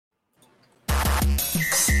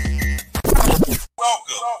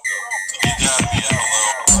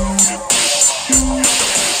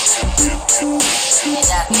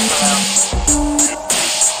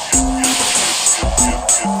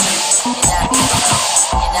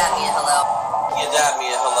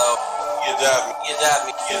dab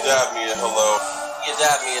me a hello. You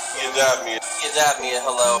dab me a hello. You dab me a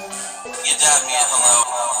hello.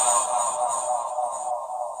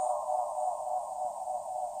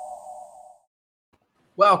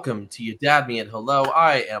 Welcome to You Dab Me at Hello.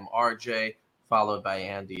 I am RJ, followed by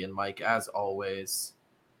Andy and Mike, as always.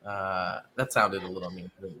 That sounded a little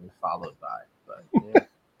mean, followed by, but yeah.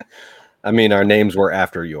 I mean, our names were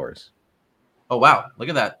after yours. Oh, wow. Look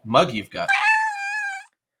at that mug you've got.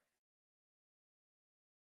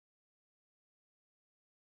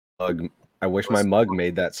 I wish my mug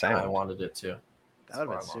made that sound. I wanted it to. That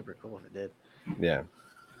would have been super cool if it did. Yeah.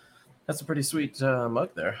 That's a pretty sweet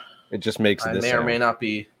mug there. It just makes I this may sound. or may not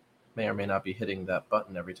be hitting that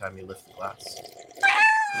button every time you lift the glass.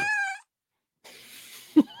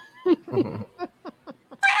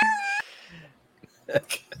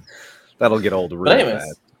 That'll get old real But anyways,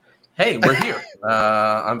 fast. hey, we're here.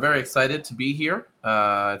 I'm very excited to be here.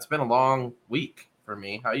 It's been a long week for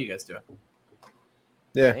me. How are you guys doing?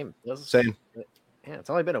 Yeah, Same. Yeah, it's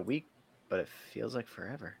only been a week, but it feels like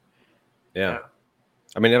forever. Yeah.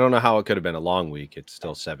 I mean, I don't know how it could have been a long week. It's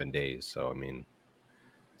still 7 days. So, I mean,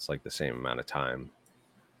 it's like the same amount of time.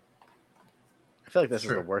 I feel like this is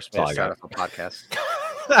the worst way That's to all I start off a podcast.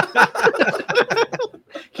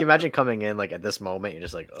 Can you imagine coming in like at this moment? You're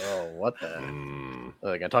just like, oh, what the?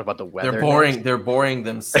 Like I talk about the weather. They're boring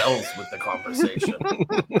themselves with the conversation.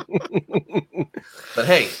 But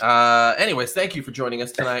hey, anyways, thank you for joining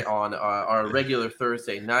us tonight on our regular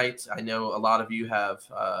Thursday night. I know a lot of you have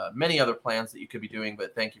many other plans that you could be doing,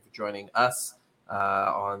 but thank you for joining us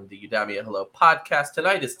on the Udamia Hello podcast.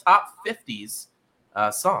 Tonight is Top 50s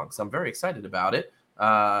songs. I'm very excited about it.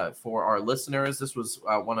 For our listeners, this was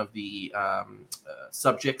one of the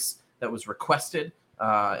subjects that was requested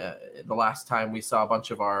the last time we saw a bunch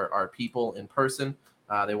of our people in person.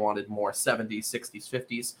 They wanted more 70s, 60s,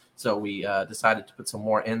 50s. So we decided to put some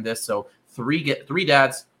more in this. So three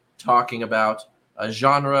dads talking about a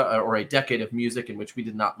genre or a decade of music in which we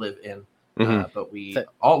did not live in, but we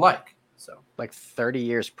all like. So like 30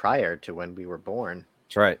 years prior to when we were born.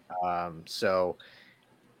 That's right. So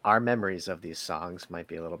our memories of these songs might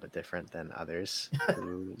be a little bit different than others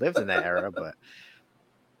who lived in that era, but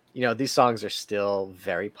you know, these songs are still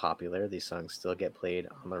very popular. These songs still get played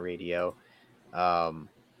on the radio.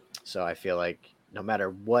 So I feel like no matter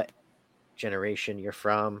what generation you're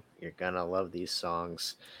from, you're gonna love these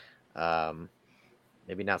songs.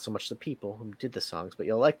 Maybe not so much the people who did the songs, but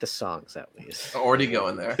you'll like the songs at least. Already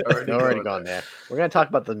going there. Already going there. We're gonna talk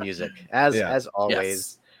about the music as always.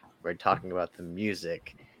 Yes. We're talking about the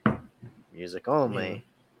music only.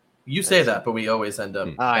 You say that, but we always end up.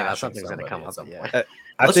 I know something's gonna come up. Yeah.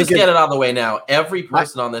 Let's just get it out of the way now. Every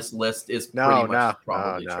person on this list is pretty much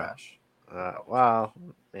probably trash. Well,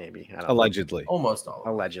 maybe. I don't Allegedly. know. Almost all.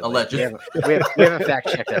 Allegedly. We haven't fact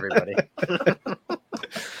checked everybody.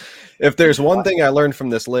 If there's one thing I learned from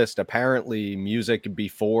this list, apparently music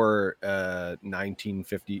before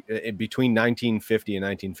 1950, between 1950 and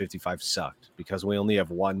 1955 sucked because we only have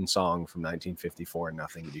one song from 1954 and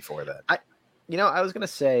nothing before that. I was going to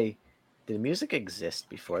say, did music exist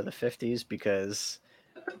before the 50s? Because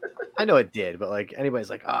I know it did, but like anybody's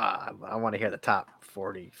like, I want to hear the top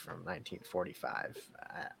 40 from 1945.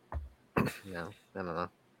 No, I don't know.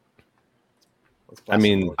 I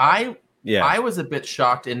mean, I was a bit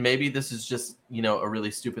shocked, and maybe this is just, a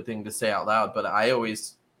really stupid thing to say out loud, but I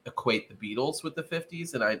always equate the Beatles with the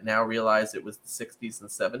 50s, and I now realize it was the 60s and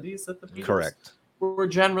 70s that the Beatles were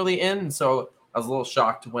generally in. So I was a little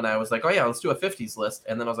shocked when I was like, oh yeah, let's do a 50s list.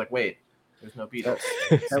 And then I was like, wait, there's no Beatles.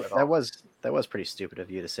 That was pretty stupid of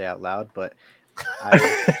you to say out loud, but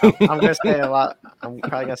I'm gonna say a lot. I'm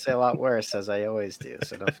probably gonna say a lot worse, as I always do,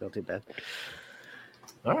 so don't feel too bad.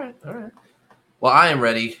 All right. Well, I am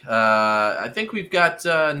ready. I think we've got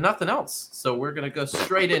nothing else, so we're gonna go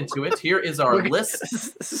straight into it. Here is our list.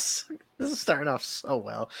 This is starting off so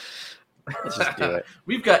well. Let's just do it.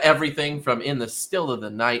 We've got everything from In the Still of the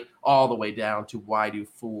Night all the way down to Why Do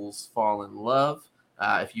Fools Fall in Love.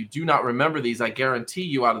 If you do not remember these, I guarantee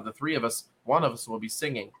you out of the three of us, one of us will be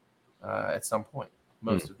singing at some point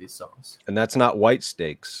most of these songs. And that's not White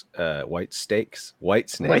Snakes. White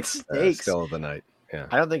Snakes. Still of the Night. Yeah.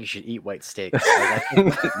 I don't think you should eat white steak.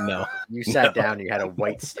 No. You sat down, you had a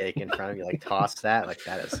white steak in front of you, like toss that. Like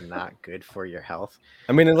that is not good for your health.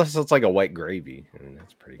 I mean, unless it's like a white gravy. I mean,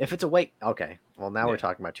 that's pretty good. If it's a white, okay. Well, now we're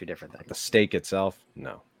talking about two different things. The steak itself,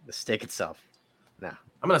 no. The steak itself, no.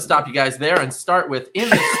 I'm going to stop you guys there and start with In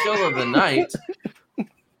the Still of the Night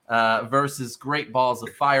versus Great Balls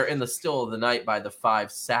of Fire. In the Still of the Night by the Five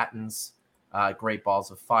Satins. Great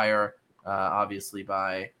Balls of Fire, obviously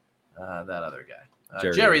by that other guy.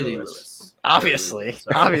 Jerry Lee Lewis. Obviously,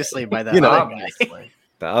 Sorry. obviously by that You know, other guy. Obviously.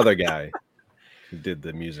 The other guy who did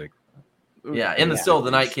the music. Yeah, In the Still of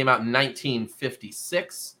the Night came out in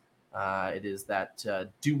 1956. It is that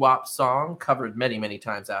doo-wop song covered many, many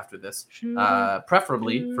times after this,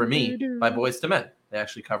 preferably for me by Boyz II Men. They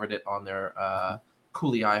actually covered it on their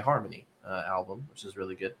Coolie Eye Harmony album, which is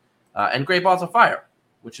really good. And Great Balls of Fire,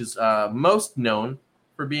 which is most known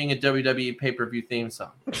for being a WWE pay-per-view theme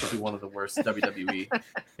song. Probably one of the worst WWE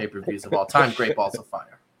pay-per-views of all time, Great Balls of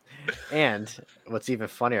Fire. And what's even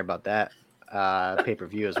funnier about that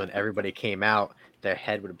pay-per-view is when everybody came out, their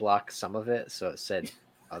head would block some of it, so it said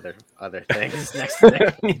other things next to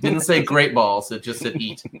it. It didn't say Great Balls, it just said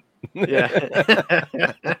eat. Yeah.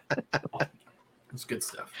 It's good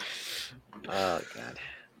stuff. Oh god.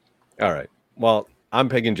 All right. Well, I'm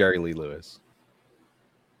picking Jerry Lee Lewis.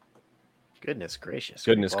 Goodness gracious.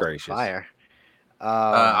 Goodness Balls of gracious. Fire.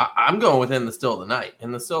 I'm going with In the Still of the Night.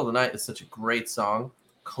 In the Still of the Night is such a great song.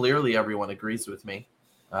 Clearly, everyone agrees with me.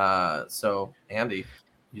 So, Andy,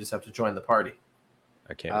 you just have to join the party.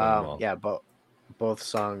 I can't win them all. Yeah, both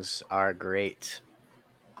songs are great.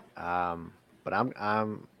 But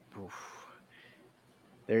I'm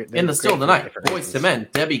they're In the Still of the great for Night, different Boyz II reasons. Men,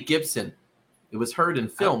 Debbie Gibson. It was heard in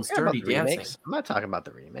films, I don't care about Dirty the Dancing, remakes. I'm not talking about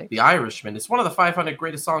the remake. The Irishman. It's one of the 500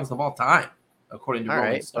 greatest songs of all time, according to All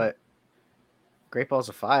Rolling right, Stone. but Great Balls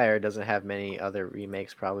of Fire doesn't have many other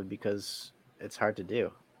remakes, probably because it's hard to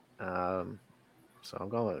do. So I'm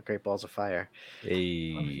going with Great Balls of Fire.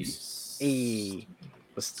 Hey.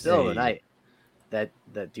 But still, the Hey. night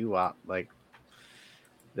that doo-wop, like,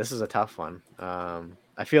 this is a tough one.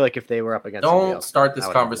 I feel like if they were up against somebody Don't else, start this I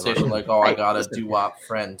would have them conversation on. like, oh, I Hey, got a listen. doo-wop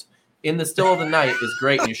friend. In the Still of the Night is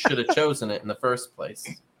great, and you should have chosen it in the first place.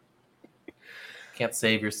 Can't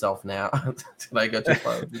save yourself now. Did I go too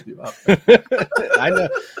far with the doo-wop friend?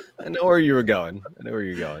 I know where you were going.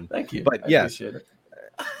 Thank you. But I yes. appreciate it.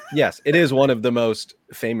 Yes, it is one of the most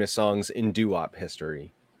famous songs in doo-wop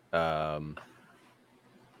history. But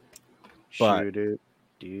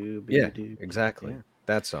yeah, exactly. Yeah.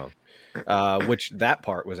 That song. Which that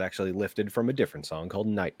part was actually lifted from a different song called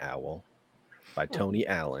Night Owl by Tony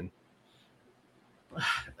Allen.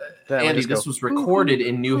 Andy, this was recorded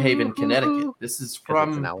in New Haven, Connecticut. This is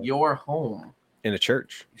from owl. your home. In a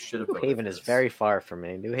church. You should have New voted Haven for is this. very far from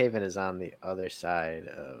me. New Haven is on the other side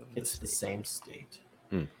of. It's the same state.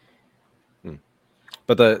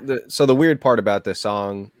 But the weird part about this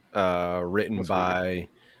song, written What's by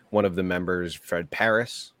one of the members, Fred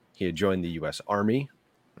Paris, he had joined the U.S. Army,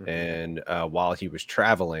 and while he was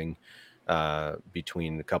traveling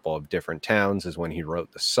between a couple of different towns is when he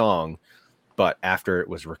wrote the song. But after it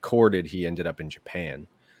was recorded, he ended up in Japan.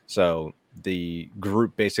 So the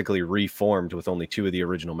group basically reformed with only two of the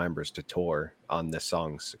original members to tour on this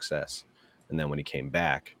song's success. And then when he came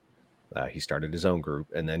back, he started his own group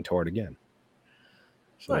and then toured again.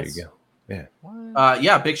 So Nice. there you go. Yeah.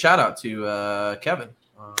 Yeah, big shout out to Kevin.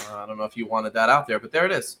 I don't know if you wanted that out there, but there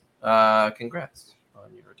it is. Congrats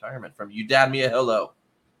on your retirement from You Dad Me a Hello.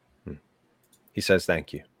 He says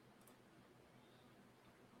thank you.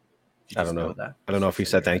 Did you I don't just know. that? I don't know if he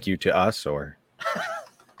said thank you to us or.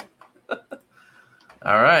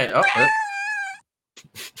 All right. Oh,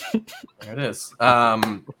 there it is.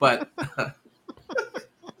 But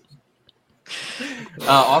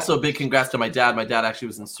also, big congrats to my dad. My dad actually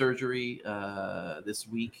was in surgery this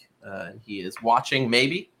week, and he is watching.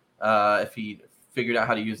 Maybe if he figured out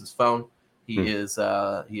how to use his phone, he is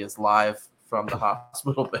live from the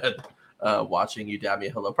hospital bed watching You Dad Me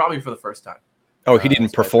a Hello, probably for the first time. Oh, he didn't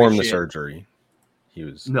so I perform the appreciate- surgery. He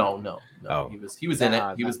was. No. Oh. He was in it.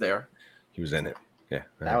 He was there. He was in it. Yeah.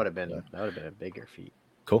 That would have been a bigger feat.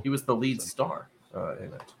 Cool. He was the lead star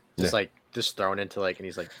in it. Just thrown into and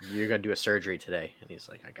he's like, "You're gonna do a surgery today," and he's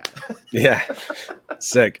like, "I got it." Yeah.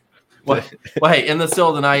 Sick. Well, hey, In the Still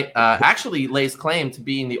of the Night actually lays claim to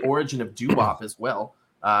being the origin of doo-wop as well.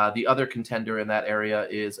 The other contender in that area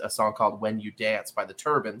is a song called When You Dance by the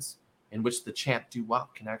Turbans, in which the chant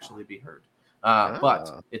doo-wop can actually be heard.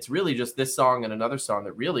 But it's really just this song and another song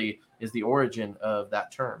that really is the origin of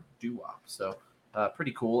that term, doo-wop. So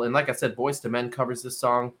pretty cool. And like I said, Boyz II Men covers this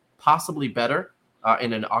song possibly better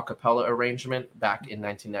in an a cappella arrangement back in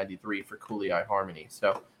 1993 for Coolie Eye Harmony.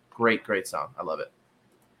 So great song. I love it.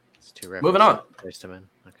 It's two Moving on. Boyz II Men.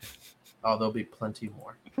 Okay. Oh, there'll be plenty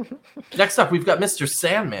more. Next up, we've got Mr.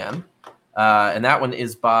 Sandman. And that one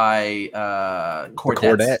is by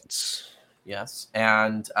Cordettes. Yes.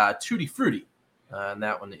 And Tutti Frutti. And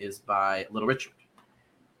that one is by Little Richard.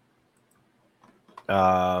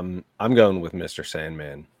 I'm going with Mr.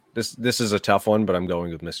 Sandman. This is a tough one, but I'm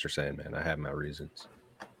going with Mr. Sandman. I have my reasons.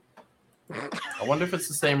 I wonder if it's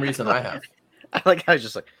the same reason I have. I was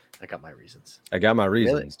just like, I got my reasons. I got my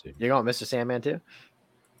reasons, dude. You're going Mr. Sandman too?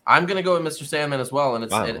 I'm gonna go with Mr. Sandman as well,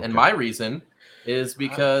 and and my reason is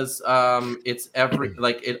because it's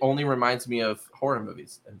it only reminds me of horror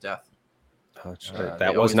movies and death. Oh,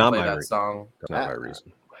 that was not my song. That's not my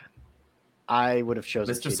reason. I would have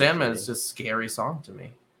chosen Mr. Sandman is just a scary song to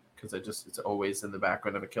me because it's always in the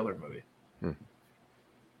background of a killer movie.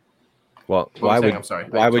 Well, why would you have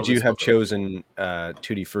spoke over. chosen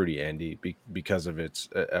Tutti Frutti, Andy? Because of its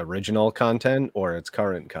original content or its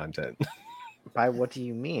current content? By what do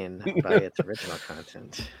you mean by its original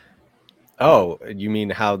content? Oh, you mean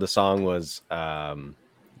how the song was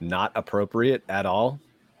not appropriate at all?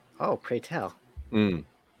 Oh, pray tell.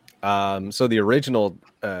 So the original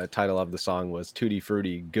title of the song was Tutti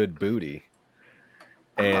Frutti, Good Booty.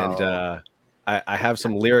 And I have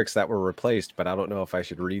some lyrics that were replaced, but I don't know if I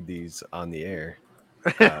should read these on the air.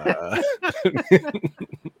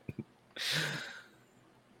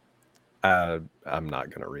 I'm not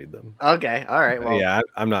going to read them. Okay. All right. Well, yeah,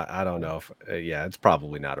 I'm not. I don't know if. It's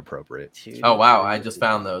probably not appropriate. Oh wow! I just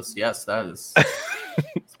found those. Yes, that is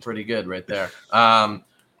it's pretty good right there. Well,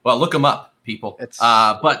 look them up, people.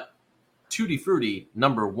 But Tutti Frutti,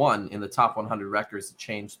 #1 in the top 100 records that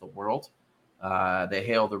changed the world. They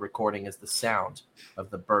hail the recording as the sound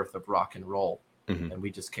of the birth of rock and roll, and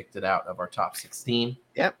we just kicked it out of our top 16.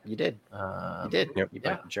 Yep, you did. You did. Yep. You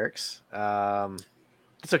jerks.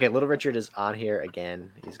 It's okay. Little Richard is on here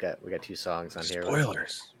again. We got 2 songs on here.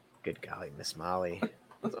 Spoilers. Good golly, Miss Molly.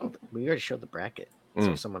 We already showed the bracket,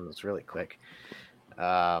 so someone was really quick.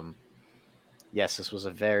 Yes, this was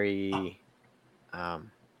a very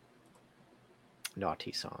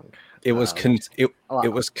naughty song. It was it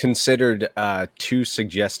was considered too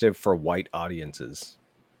suggestive for white audiences.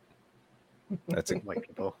 That's it. White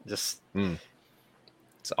people just.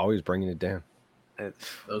 It's always bringing it down.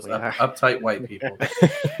 Those uptight white people.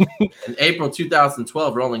 In April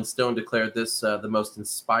 2012, Rolling Stone declared this the most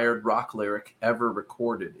inspired rock lyric ever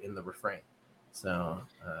recorded in the refrain. So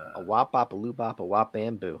a wop bop a loo bop a wop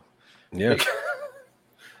bamboo. Yeah.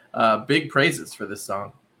 Big praises for this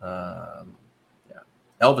song.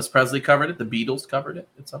 Elvis Presley covered it. The Beatles covered it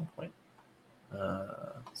at some point.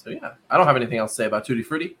 So yeah, I don't have anything else to say about Tutti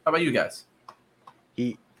Frutti. How about you guys?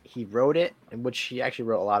 He wrote it, in which he actually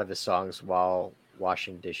wrote a lot of his songs while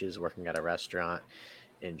washing dishes, working at a restaurant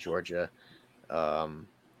in Georgia.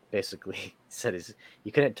 Basically, said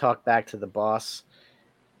you couldn't talk back to the boss,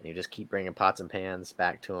 and you just keep bringing pots and pans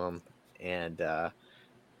back to him. And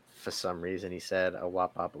for some reason, he said a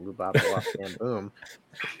wop bop a loo bop a wop and boom.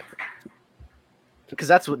 Because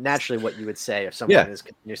that's naturally what you would say if someone is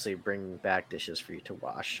continuously bringing back dishes for you to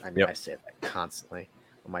wash. I mean, I say that constantly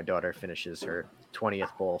when my daughter finishes her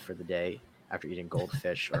 20th bowl for the day after eating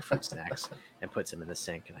goldfish or fruit snacks and puts them in the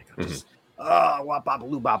sink, and I go, wop bop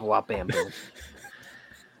loo bop wop bam boom.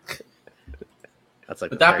 That's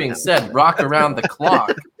like. With that being said, Rock Around the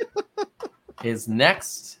Clock is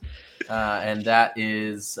next, and that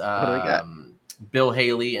is Bill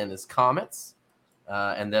Haley and his Comets.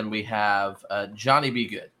 And then we have Johnny B.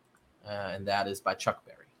 Good, and that is by Chuck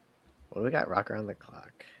Berry. What do we got? Rock Around the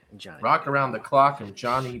Clock and Johnny. Rock Around the Clock and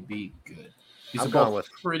Johnny B. Good. These are both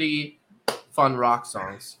pretty fun rock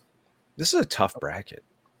songs. This is a tough bracket.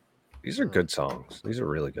 These are good songs. These are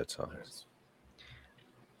really good songs.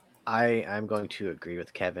 I'm going to agree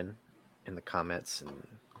with Kevin in the comments and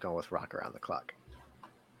go with Rock Around the Clock.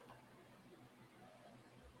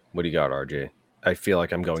 What do you got, RJ? I feel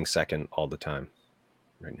like I'm going second all the time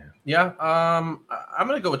right now. Yeah, I'm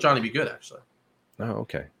gonna go with Johnny B. Good actually. Oh,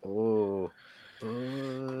 okay. Oh.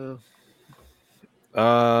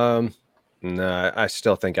 No, I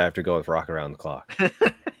still think I have to go with Rock Around the Clock.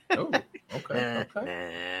 Oh, okay.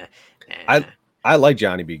 I like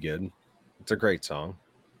Johnny B. Good. It's a great song,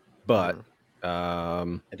 but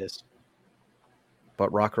it is.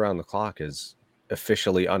 But Rock Around the Clock is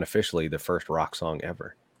unofficially the first rock song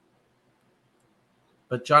ever.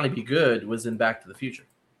 But Johnny B. Good was in Back to the Future.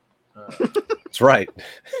 That's right.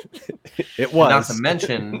 It was. Not to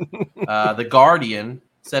mention, The Guardian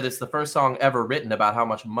said it's the first song ever written about how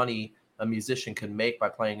much money a musician can make by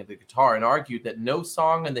playing the guitar, and argued that no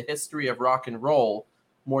song in the history of rock and roll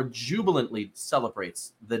more jubilantly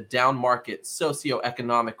celebrates the down-market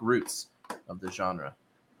socioeconomic roots of the genre.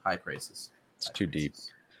 High praises. It's too deep.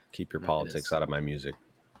 Keep your politics out of my music.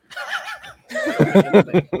 I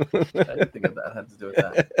didn't think of that. Had to do with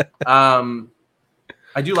that.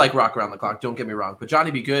 I do like Rock Around the Clock. Don't get me wrong, but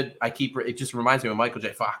Johnny B. Good, it just reminds me of Michael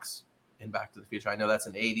J. Fox in Back to the Future. I know that's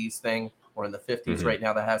an '80s thing, or in the '50s right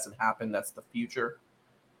now. That hasn't happened. That's the future,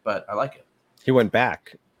 but I like it. He went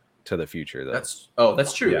back to the Future, though.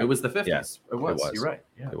 That's true. Yeah. It was the 50s. Yeah. It was. was. You're right.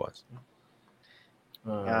 Yeah. It was.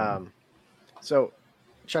 So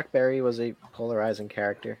Chuck Berry was a polarizing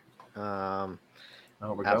character We're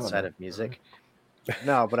outside going. of music.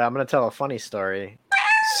 No, but I'm going to tell a funny story.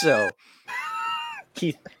 So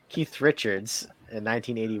Keith Richards in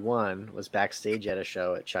 1981 was backstage at a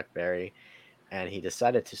show at Chuck Berry, and he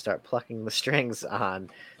decided to start plucking the strings on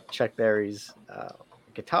Chuck Berry's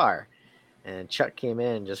guitar. And Chuck came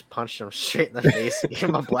in and just punched him straight in the face, gave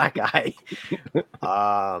him a black eye.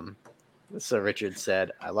 So Richard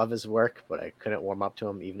said, "I love his work, but I couldn't warm up to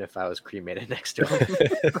him even if I was cremated next to him."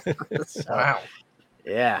 So, Wow.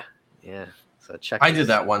 Yeah. So Chuck. I did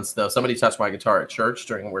that once though. Somebody touched my guitar at church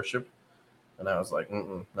during worship, and I was like,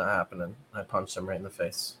 not happening. I punched him right in the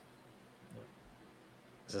face.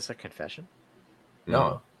 Is this a confession?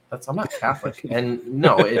 No, I'm not Catholic, and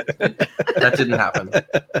no, that didn't happen.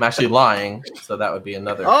 I'm actually lying, so that would be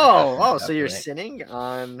another. So you're sinning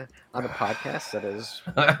on the podcast? That is.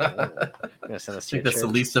 I'm gonna send this I think that's the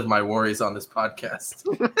least of my worries on this podcast.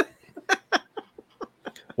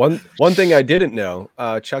 One thing I didn't know,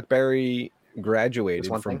 Chuck Berry graduated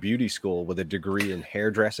from thing? beauty school with a degree in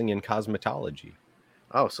hairdressing and cosmetology.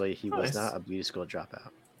 Oh, so he was Nice. not a beauty school dropout.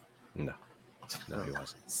 No, he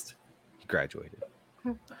wasn't. He graduated.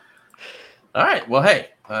 All right. Well, hey,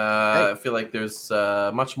 I feel like there's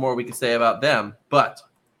much more we could say about them, but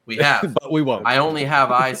we have. But we won't. I Only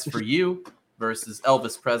Have Eyes for You versus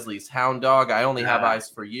Elvis Presley's Hound Dog. I Only Have Eyes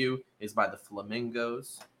for You is by the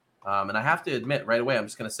Flamingos. And I have to admit right away, I'm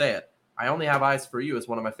just going to say it. I Only Have Eyes for You is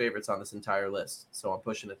one of my favorites on this entire list. So I'm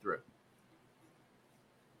pushing it through.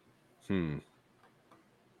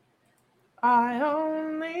 I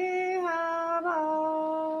only have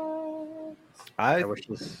eyes. I wish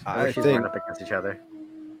these weren't up against each other.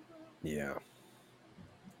 Yeah.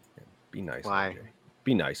 Be nice. Why? RJ.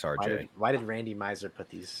 Be nice, RJ. Why did Randy Meisner put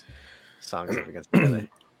these songs up against each other?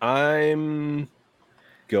 I'm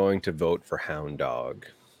going to vote for Hound Dog.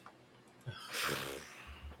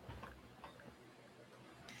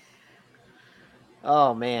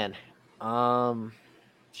 Oh man.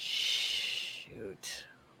 Shoot.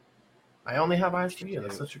 I Only Have Eyes for You.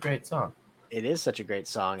 That's such a great song. It is such a great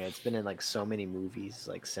song. It's been in like so many movies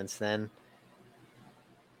like since then.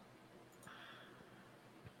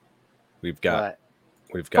 We've got.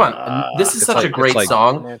 Come on. This is such a great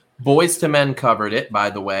song. Boys to Men covered it, by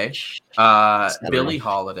the way. Billie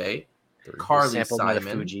Holiday, Carly sampled by the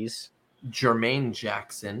Simon, Fugees. Jermaine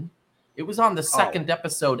Jackson. It was on the second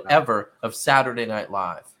episode ever of Saturday Night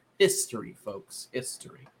Live. History, folks.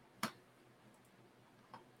 History.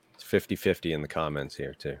 It's 50-50 in the comments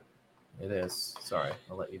here, too. It is. Sorry,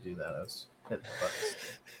 I'll let you do that. I was hitting the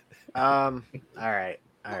buttons. All right.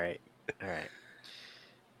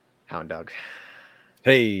 Hound Dog.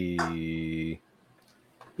 Hey.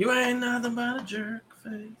 You ain't nothing but a jerk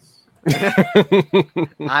face.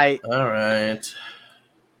 All right.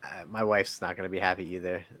 My wife's not going to be happy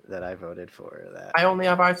either that I voted for that. I Only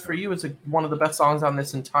Have Eyes for You is one of the best songs on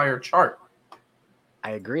this entire chart.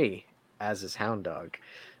 I agree, as is Hound Dog.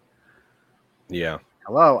 Yeah.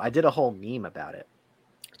 Hello, I did a whole meme about it.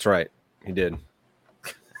 That's right. He did.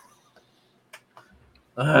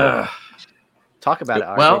 Talk about it,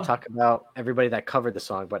 RJ. Well, talk about everybody that covered the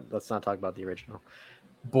song, but let's not talk about the original.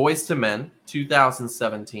 Boys to Men,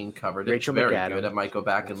 2017 covered it. Rachel Very McAdams. good. I might go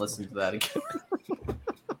back and listen to that again.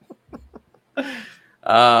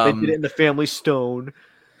 They did it in the Family Stone.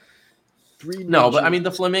 No, but I mean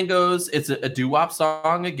the Flamingos. It's a doo-wop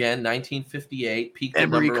song again. 1958, peaked at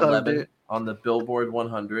number 11 on the Billboard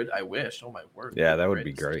 100. I wish. Oh my word! Yeah, that would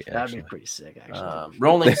be great. That'd be pretty sick, actually.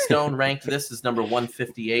 Rolling Stone ranked this as number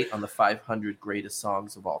 158 on the 500 greatest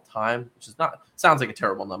songs of all time, which is not sounds like a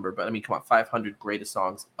terrible number, but I mean, come on, 500 greatest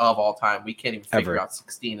songs of all time. We can't even figure out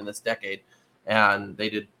 16 in this decade, and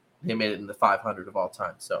they made it in the 500 of all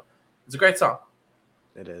time. So it's a great song.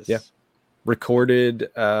 It is. Yeah. Recorded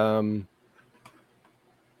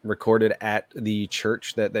at the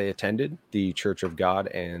church that they attended, the Church of God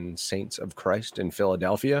and Saints of Christ in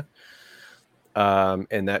Philadelphia.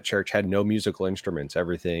 And that church had no musical instruments.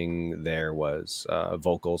 Everything there was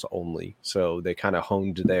vocals only. So they kind of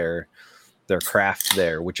honed their craft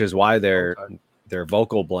there, which is why their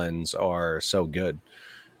vocal blends are so good.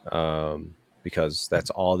 Because that's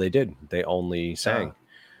all they did. They only sang.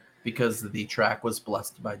 Because the track was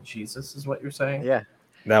blessed by Jesus, is what you're saying? Yeah.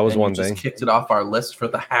 That was and one you thing. Just kicked it off our list for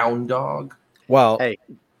the Hound Dog. Well, hey,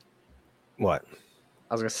 what?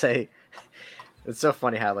 I was gonna say, it's so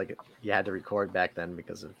funny how like you had to record back then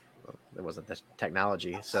because there wasn't this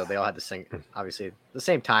technology, so they all had to sing obviously at the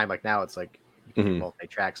same time. Like now, it's like you can multi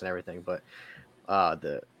tracks and everything, but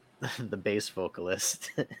the the bass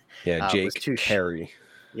vocalist. Yeah, was Jake too Perry.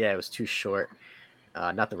 Yeah, it was too short.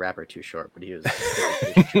 Not the rapper Too Short, but he was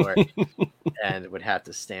too short and would have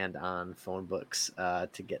to stand on phone books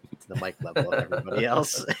to get to the mic level of everybody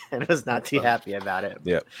else, and was not too happy about it.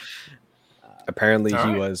 Yep. Apparently, All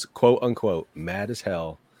he right. was quote unquote mad as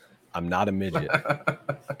hell. I'm not a midget,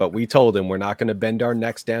 but we told him we're not going to bend our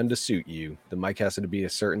necks down to suit you. The mic has to be a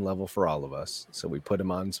certain level for all of us. So we put him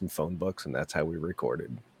on some phone books, and that's how we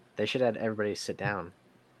recorded. They should have everybody sit down.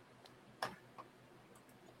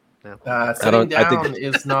 No. Sitting down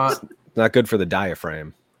is not good for the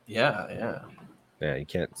diaphragm. Yeah. Yeah, you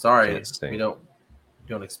can't. Sorry, can't stay. we don't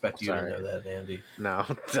expect you to know that, Andy. No,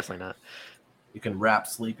 definitely not. You can rap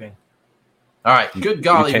sleeping. All right, Good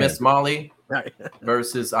Golly, Miss Molly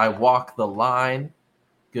versus I Walk the Line.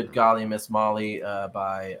 Good Golly, Miss Molly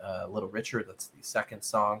by Little Richard. That's the second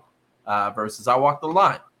song. Versus I Walk the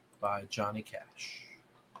Line by Johnny Cash.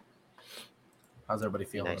 How's everybody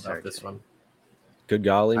feeling about this one? Good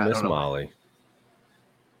Golly, Miss Molly.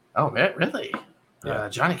 Oh, man, really? Yeah.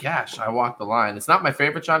 Johnny Cash, I Walk the Line. It's not my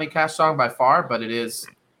favorite Johnny Cash song by far, but it is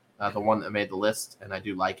the one that made the list, and I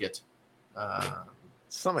do like it.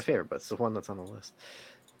 It's not my favorite, but it's the one that's on the list.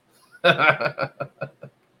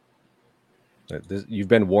 You've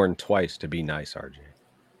been warned twice to be nice, RJ.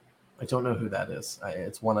 I don't know who that is.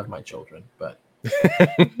 It's one of my children, but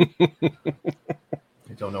I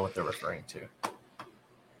don't know what they're referring to.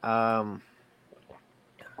 I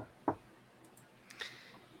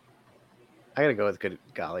gotta go with Good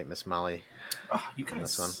Golly, Miss Molly. Oh, you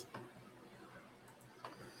guys. This one.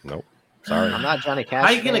 Nope. Sorry. I'm not a Johnny Cash.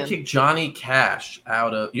 How are you gonna kick Johnny Cash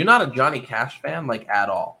out of? You're not a Johnny Cash fan, like at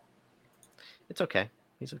all. It's okay.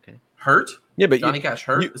 He's okay. Hurt? Yeah, but Johnny Cash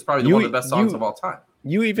Hurt is probably one of the best songs of all time.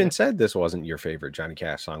 You even said this wasn't your favorite Johnny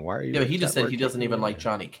Cash song. Why are you? Yeah, but he just said he doesn't even like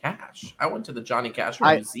Johnny Cash. I went to the Johnny Cash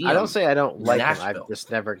museum. I don't say I don't like him. Nashville. I've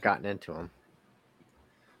just never gotten into him.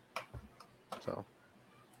 So,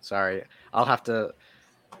 sorry. I'll have to.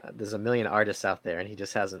 There's a million artists out there, and he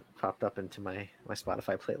just hasn't popped up into my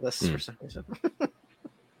Spotify playlists for some reason.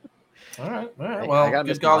 All right. Well,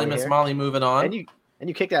 Good Golly, Miss Molly, moving on. And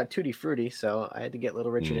you kicked out Tutti Frutti, so I had to get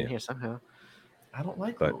Little Richard in here somehow. I don't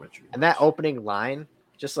like Little Richard. And that opening line,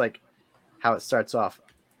 just like how it starts off,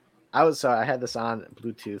 I had this on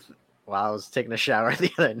Bluetooth while I was taking a shower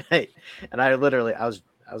the other night, and I was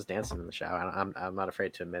dancing in the shower. I'm not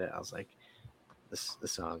afraid to admit it. I was like, this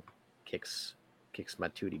song kicks my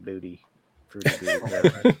tutti booty. Fruity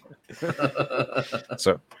booty.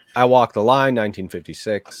 So I Walk the Line,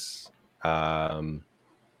 1956,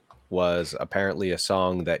 was apparently a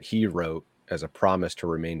song that he wrote as a promise to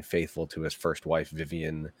remain faithful to his first wife,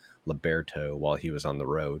 Vivian Liberto, while he was on the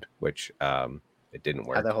road, which it didn't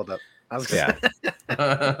work. How'd that hold up?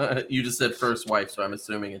 You just said first wife, so I'm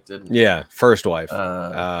assuming it didn't. Yeah, first wife.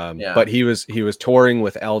 But he was touring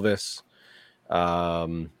with Elvis,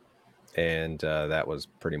 and that was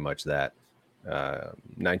pretty much that.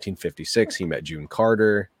 1956, he met June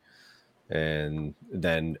Carter, and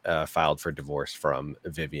then filed for divorce from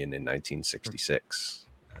Vivian in 1966.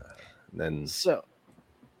 Then, so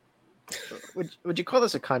would you call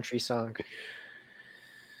this a country song?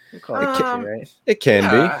 You call it country, right? It can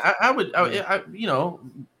be. I would,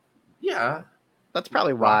 yeah. That's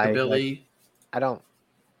probably why. Rockabilly. I don't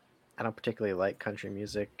particularly like country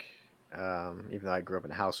music, even though I grew up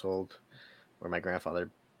in a household where my grandfather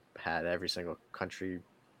had every single country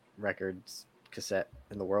records cassette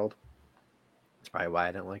in the world. That's probably why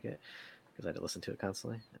I don't like it, because I had to listen to it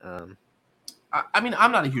constantly. I mean,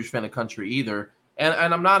 I'm not a huge fan of country either,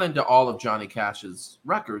 and I'm not into all of Johnny Cash's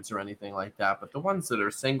records or anything like that. But the ones that are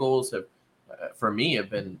singles have, for me, have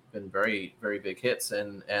been very, very big hits.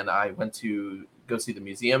 And I went to go see the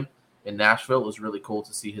museum in Nashville. It was really cool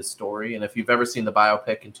to see his story. And if you've ever seen the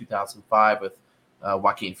biopic in 2005 with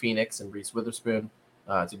Joaquin Phoenix and Reese Witherspoon,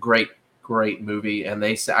 it's a great movie. And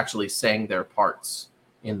they actually sang their parts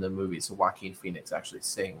in the movie. So Joaquin Phoenix actually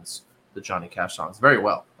sings the Johnny Cash songs very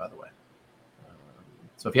well, by the way.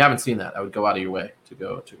 So if you haven't seen that, I would go out of your way to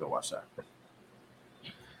go watch that.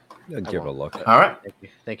 I'd give it a look. All right.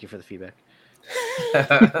 Thank you for the feedback.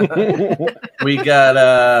 we got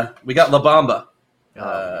La Bamba,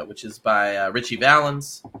 which is by Richie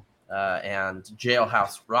Valens, and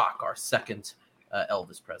Jailhouse Rock, our second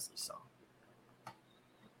Elvis Presley song.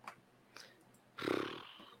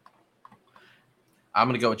 I'm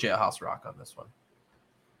gonna go with Jailhouse Rock on this one.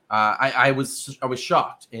 I was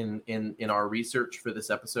shocked in our research for this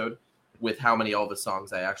episode with how many Elvis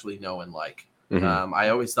songs I actually know and like. Mm-hmm. I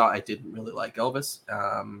always thought I didn't really like Elvis.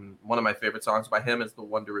 One of my favorite songs by him is "The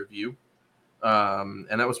Wonder of You," And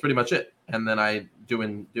that was pretty much it. And then I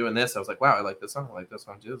doing this, I was like, wow, I like this song. I like this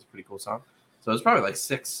song too. It's a pretty cool song. So it's probably like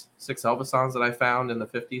six Elvis songs that I found in the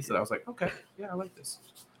 50s that I was like, okay, yeah, I like this.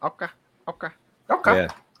 Okay. Yeah,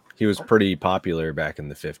 he was pretty popular back in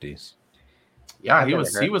the 50s. Yeah, he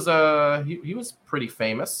was pretty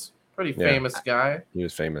famous. Famous guy. He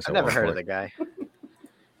was famous. I've never heard of the guy.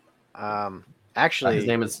 Actually, his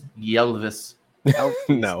name is Yelvis.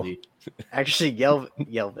 No. Actually,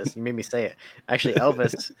 Yelvis. You made me say it. Actually,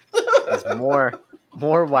 Elvis is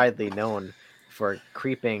more widely known for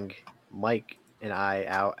creeping Mike and I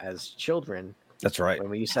out as children. That's right. When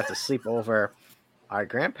we used to have to sleep over our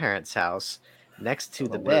grandparents' house, next to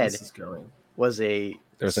the bed was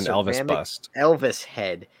there's an Elvis bust. Elvis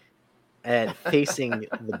head and facing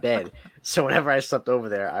the bed. So whenever I slept over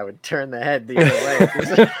there, I would turn the head the other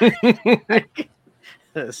way.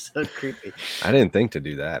 It was so creepy. I didn't think to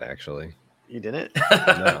do that, actually. You didn't?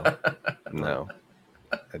 No.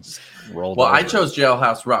 I just rolled. Well, I chose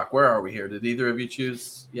Jailhouse Rock. Where are we here? Did either of you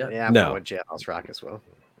choose? Yeah, I'm going with Jailhouse Rock as well.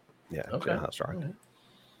 Yeah, okay. Jailhouse Rock.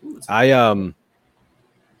 Ooh,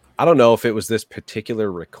 I don't know if it was this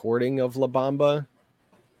particular recording of La Bamba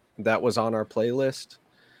that was on our playlist,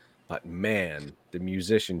 but man, the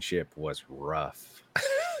musicianship was rough.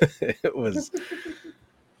 It was,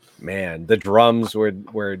 man, the drums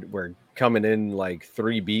were coming in like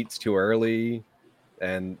 3 beats too early,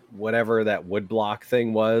 and whatever that woodblock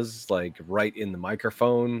thing was, like right in the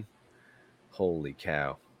microphone. Holy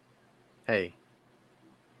cow. Hey.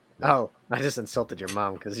 Oh, I just insulted your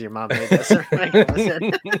mom because your mom made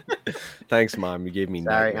that. Thanks, Mom. You gave me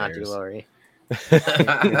sorry, nightmares. Auntie Lori.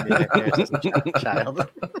 Child.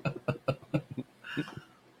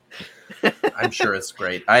 I'm sure it's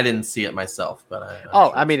great. I didn't see it myself, but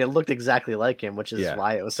I mean, it looked exactly like him, which is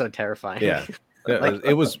why it was so terrifying. Yeah, Like,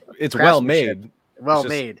 it's well made. Well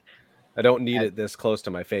made. I don't need it this close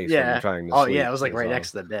to my face. Yeah. When I'm trying to sleep, it was like right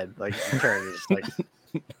next to the bed. Like turn, just like.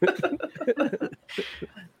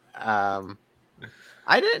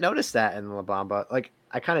 I didn't notice that in La Bamba. Like,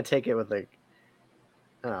 I kind of take it with like,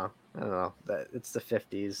 I don't know. That it's the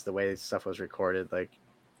 50s, the way stuff was recorded. Like,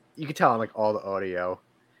 you could tell on like all the audio.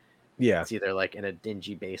 Yeah, it's either like in a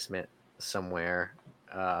dingy basement somewhere,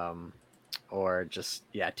 or just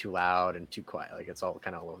too loud and too quiet. Like it's all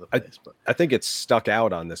kind of all over the place. But I think it's stuck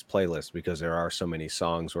out on this playlist because there are so many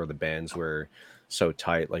songs where the bands were so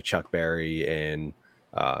tight, like Chuck Berry and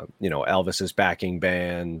Elvis's backing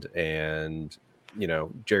band, and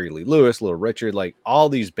Jerry Lee Lewis, Little Richard. Like all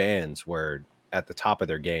these bands were at the top of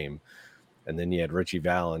their game. And then you had Richie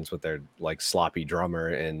Valens with their like sloppy drummer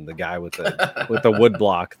and the guy with the wood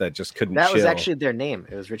block that just couldn't. That was chill. actually their name.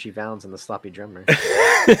 It was Richie Valens and the sloppy drummer.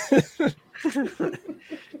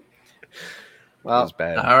 Well, was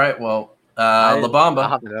bad. All right. Well, La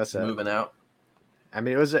Bamba moving out. I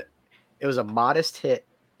mean, it was a modest hit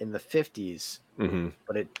in the 50s,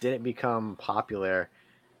 but it didn't become popular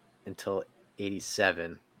until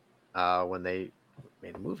 87, when they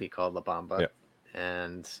made a movie called La Bamba,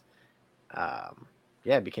 and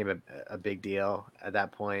it became a big deal at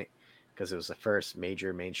that point because it was the first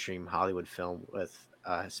major mainstream Hollywood film with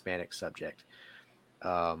a Hispanic subject.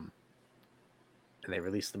 And they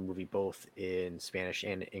released the movie both in Spanish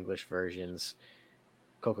and English versions.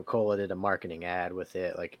 Coca-Cola did a marketing ad with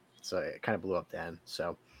it, so it kind of blew up then.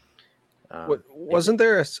 So, wasn't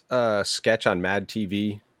there a sketch on Mad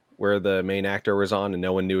TV where the main actor was on and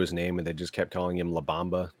no one knew his name and they just kept calling him La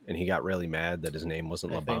Bamba, and he got really mad that his name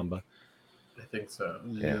wasn't La Bamba? I think so.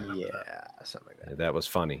 Yeah, something like that. That was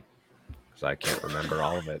funny because I can't remember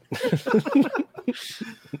all of it.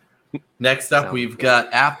 Next up, we've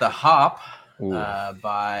got At the Hop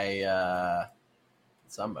by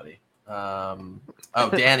somebody.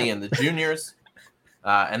 Danny and the Juniors.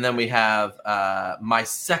 And then we have my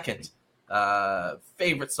second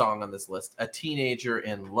favorite song on this list, A Teenager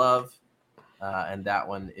in Love. And that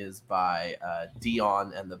one is by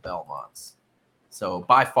Dion and the Belmonts. So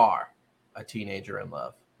by far, A Teenager in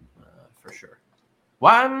Love, for sure.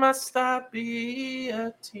 Why must I be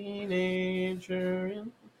a teenager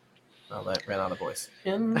in... Oh, that ran out of voice.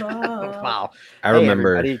 In love. Wow. I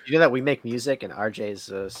remember. Everybody, you know that we make music and RJ's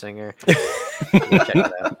a singer? Check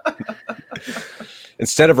it out.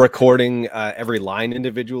 Instead of recording every line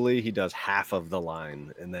individually, he does half of the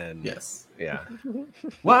line, and then yeah.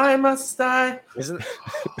 Why must I? Isn't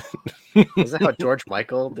that how George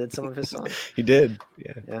Michael did some of his songs? He did.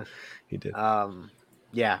 Yeah, he did.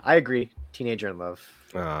 Yeah, I agree. Teenager in Love.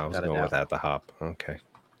 I was going with At the Hop. Okay.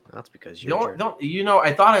 That's because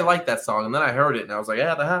I thought I liked that song, and then I heard it, and I was like,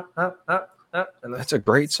 yeah, the hop. And that's a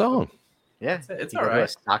great song. Yeah, it's all right.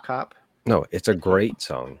 Stock Hop. No, it's a great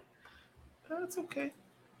song. It's okay.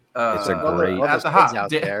 It's a Well, great- well, At those the kids hop. out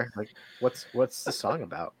there. Like, what's the song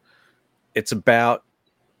about? It's about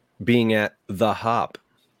being at the hop.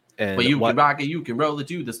 And But you what, can rock it, you can roll it,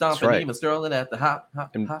 do the stomping, right. even sterling at the hop,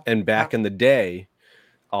 and back in the day,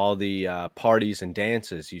 all the parties and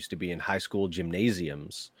dances used to be in high school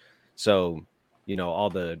gymnasiums. So, all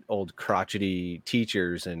the old crotchety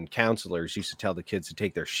teachers and counselors used to tell the kids to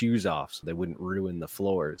take their shoes off so they wouldn't ruin the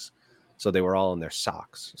floors. So they were all in their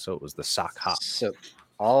socks. So it was the sock hop. So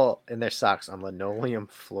all in their socks on linoleum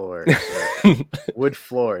floors, wood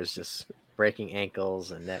floors, just breaking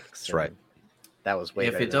ankles and necks. That's right. That was way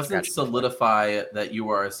If better it than doesn't scratching the floor. solidify that you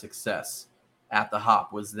are a success, At the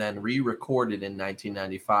Hop was then re-recorded in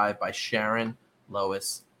 1995 by Sharon,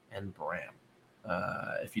 Lois, and Bram.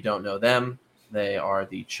 If you don't know them, they are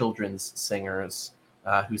the children's singers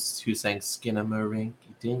who sang Skinnamarink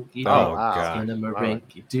Dinky Doo. Oh, God.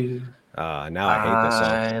 Skinnamarink Doo. Now I hate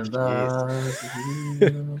this song. I love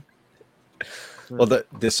you. Well,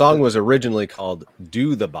 the song was originally called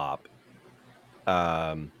 "Do the Bop,"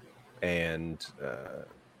 and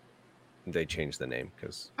they changed the name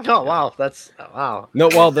because. Oh wow, wow. No,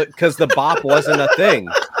 well, because the bop wasn't a thing.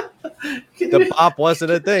 The bop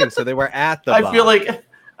wasn't a thing, so they were at the. I bop. feel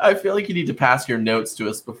like you need to pass your notes to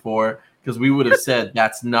us before, because we would have said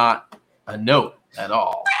that's not a note at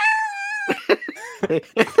all.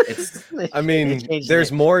 I mean,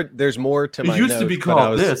 there's more to my It used notes, to be but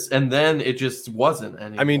called this, and then it just wasn't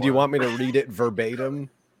anymore. I mean, do you want me to read it verbatim?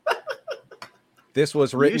 This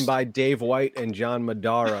was written by Dave White and John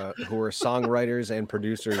Madara, who were songwriters and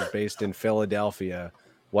producers based in Philadelphia.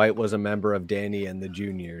 White was a member of Danny and the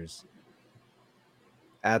Juniors.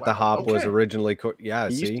 At the Hop was originally... He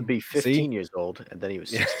used to be 15 years old, and then he was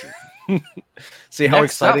 16. See how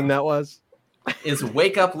Next exciting up that was? Is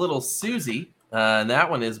Wake Up Little Susie, and that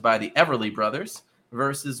one is by the Everly Brothers,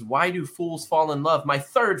 versus Why Do Fools Fall in Love, my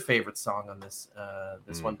third favorite song on this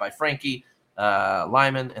one by Frankie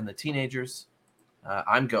Lyman and the Teenagers.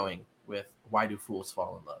 I'm going with Why Do Fools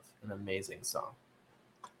Fall in Love, an amazing song.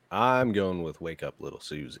 I'm going with Wake Up Little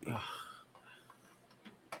Susie.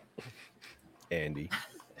 Andy.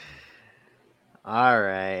 All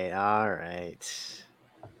right.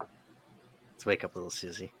 Let's Wake Up Little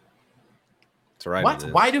Susie. That's right. What?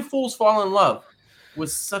 Why Do Fools Fall in Love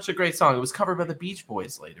was such a great song. It was covered by the Beach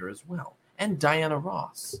Boys later as well, and Diana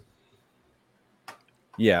Ross.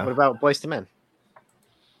 Yeah. What about Boys to Men?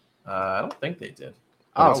 I don't think they did.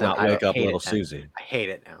 But it's not Wake Up Little Susie. I hate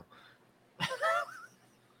it now.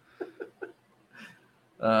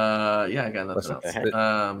 Yeah, I got nothing Listen,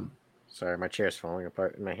 else. Sorry, my chair's falling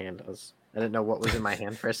apart in my hand. I didn't know what was in my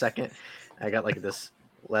hand for a second. I got like this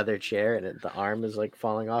leather chair, and the arm is like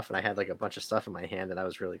falling off, and I had like a bunch of stuff in my hand, and I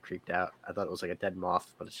was really creeped out. I thought it was like a dead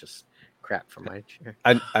moth, but it's just crap from my chair.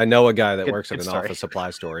 I know a guy that works at good an story. office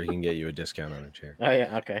supply store. He can get you a discount on a chair. Oh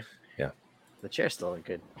yeah, okay. Yeah. The chair's still in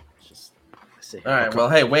good. It's just All right. Well,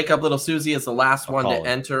 hey, Wake Up Little Susie is the last one to call it.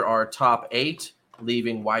 enter our top 8,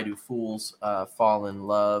 leaving Why Do Fools Fall in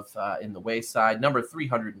Love in the wayside. Number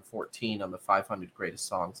 314 on the 500 greatest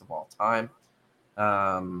songs of all time.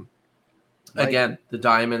 Again, the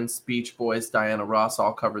Diamonds, Beach Boys, Diana Ross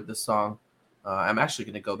all covered this song. I'm actually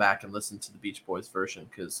going to go back and listen to the Beach Boys version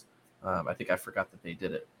because I think I forgot that they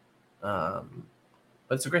did it. But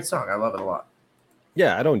it's a great song. I love it a lot.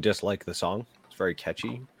 Yeah, I don't dislike the song. It's very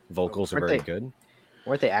catchy. Vocals are very good.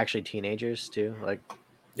 Weren't they actually teenagers too? Like,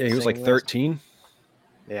 Yeah, he was like singing those? 13.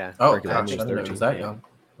 Yeah. Oh, Frankie gosh, I Lyman was didn't know he 13. was that young.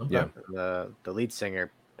 Okay. Yeah. The lead singer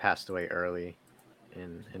passed away early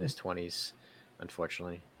in his 20s,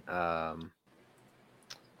 unfortunately. But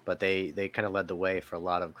they kind of led the way for a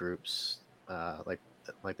lot of groups, like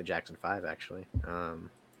the Jackson 5 actually.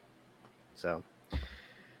 So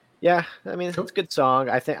yeah, I mean, Cool. it's a good song.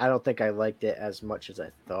 I don't think I liked it as much as I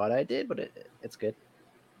thought I did, but it's good.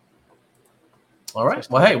 All right.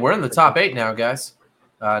 Well, hey, we're in the top 8 now, guys.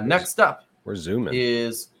 Next up We're zooming.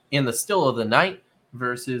 is In the Still of the Night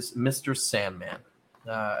versus Mr. Sandman.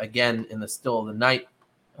 Again, In the Still of the Night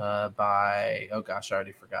by, oh gosh, I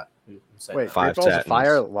already forgot who said Wait, that. Five Great Balls of Satins.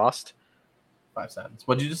 Fire lost? 5 Satins.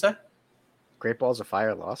 What did you just say? Great Balls of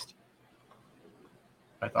Fire lost?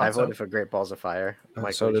 I thought I so. voted for Great Balls of Fire.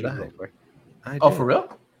 Mike, so what did you I. vote for? Oh, for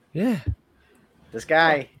real? Yeah. This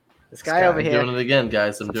guy guy, over I'm here. doing it again,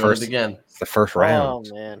 guys. I'm The doing first it again. It's the first round.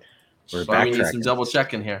 Oh man. We're So we need some backtracking. double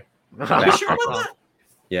checking here. Back- You sure about that?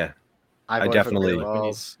 Yeah. I I voted definitely- for Great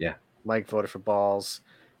Balls. Yeah. Mike voted for Balls.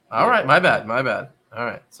 All right, my bad. All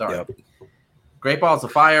right, sorry. Yep. Great Balls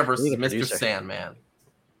of Fire versus You're the Mr. producer. Sandman.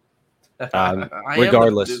 Um, I am the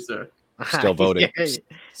regardless, producer. Still voting. Yeah,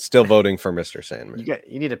 Still voting for Mr. Sandman.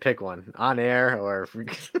 you need to pick one on air or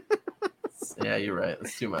Yeah, you're right.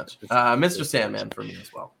 It's too much. It's- Mr. Sandman for me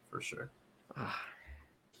as well, for sure.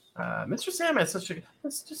 Mr. Sandman is such a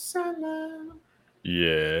Mr. Sandman. Bring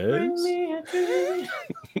Yes. me a dream.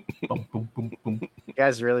 Boom, boom, boom, boom. You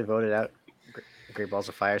guys really voted out Great Balls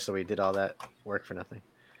of Fire, so we did all that work for nothing.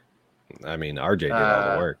 I mean, RJ did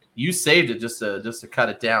all the work. You saved it just to cut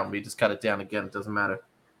it down. We just cut it down again. It doesn't matter.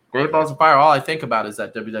 Great Balls of Fire. All I think about is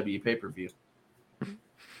that WWE pay-per-view.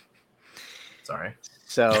 Sorry.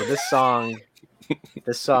 So this song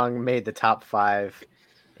made the top 5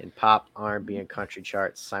 in pop, R&B, and country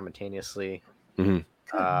charts simultaneously. Mhm.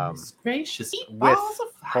 Goodness gracious. With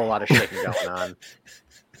a whole lot of shaking going on.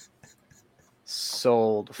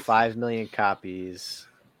 Sold 5 million copies.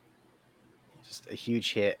 Just a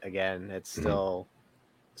huge hit again. It's still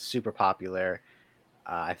super popular.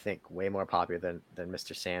 I think way more popular than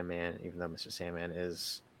Mr. Sandman, even though Mr. Sandman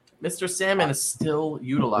is. Mr. Sandman is still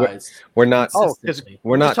utilized. We're not. consistently.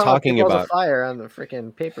 We're not talking Great Balls of about. Fire on the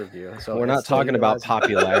freaking pay-per-view. So We're it's not still talking about utilized.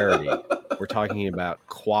 popularity. We're talking about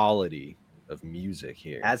quality of music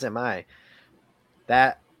here. As am I.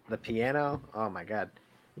 The piano. Oh my god,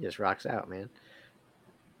 he just rocks out, man.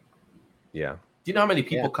 Yeah. Do you know how many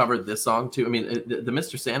people covered this song too? I mean, the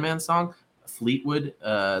Mr. Sandman song, Fleetwood,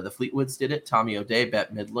 the Fleetwoods did it. Tommy O'Day,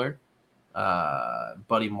 Bette Midler,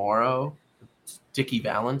 Buddy Morrow, Dickie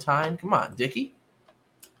Valentine. Come on, Dickie.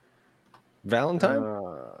 Valentine.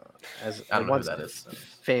 As I don't know who once that is.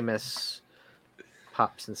 famous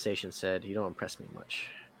pop sensation said, "You don't impress me much."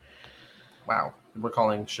 Wow, we're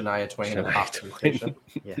calling Shania Twain a Shania pop Twain. sensation.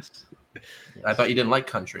 Yes. I thought you didn't like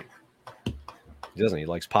country. He doesn't. He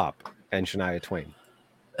likes pop and Shania Twain.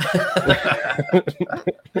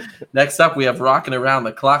 Next up, we have "Rockin' Around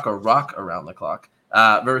the Clock" or "Rock Around the Clock"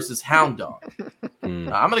 versus "Hound Dog."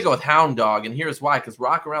 Mm. I'm gonna go with "Hound Dog," and here's why: because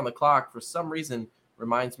 "Rock Around the Clock" for some reason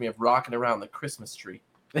reminds me of rocking around the Christmas tree.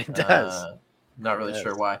 It does. Not really It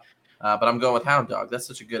sure does. why, but I'm going with "Hound Dog." That's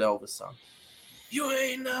such a good Elvis song. You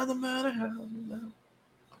ain't nothing but a hound dog.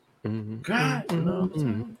 Mhm. Crying all the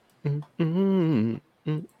time. Mhm.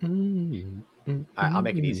 All right, I'll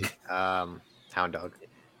make it easy. Hound Dog.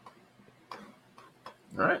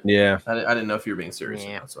 All right. Yeah, I didn't know if you were being serious or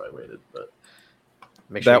Yeah. not, so I waited. But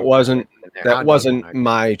Make that you- wasn't in there. that Hound Dog wasn't won't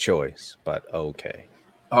my choice, but okay,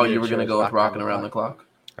 oh, You you were gonna chose go with Rockin' "Rocking Around the Clock,"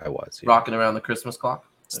 I was. yeah. "Rocking Around the Christmas Clock."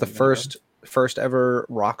 It's the first ever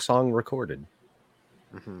rock song recorded.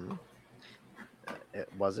 argue. Mhm.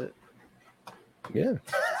 Was it? Yeah,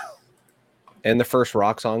 and the first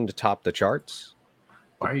rock song to top the charts.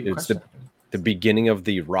 Why are you It's the questioning? the beginning of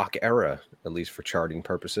the rock era, at least for charting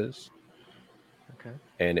purposes. Okay.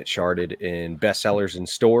 And it charted in bestsellers in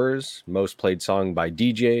stores, most played song by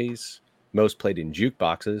DJs, most played in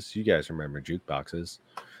jukeboxes. You guys remember jukeboxes?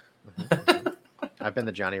 I've been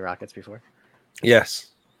to Johnny Rockets before.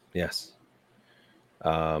 Yes, yes.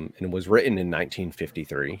 And it was written in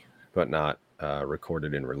 1953, but not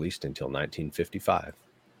recorded and released until 1955.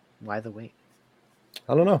 Why the wait?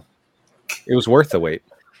 I don't know. It was worth the wait.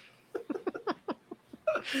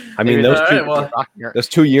 I mean, Maybe those all two, right, well, those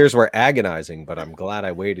 2 years were agonizing, but I'm glad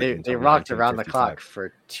I waited. They until rocked around the 1955. clock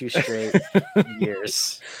for 2 straight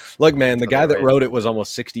years. Look, man, the guy that Right. wrote it was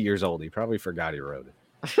almost 60 years old. He probably forgot he wrote it.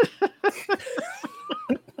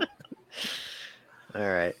 All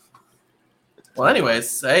right. Well,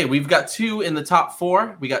 anyways, hey, we've got 2 in the top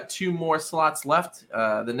 4. We got 2 more slots left.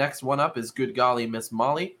 The next one up is "Good Golly Miss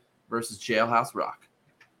Molly" versus "Jailhouse Rock."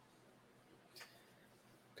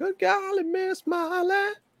 Good golly, Miss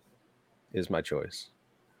Molly is my choice.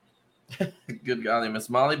 "Good Golly Miss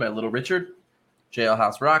Molly" by Little Richard,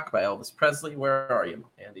 "Jailhouse Rock" by Elvis Presley. Where are you,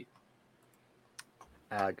 Andy?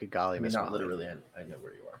 Good golly, I mean, Miss not Molly. literally. I know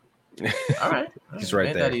where you are. All right, He's right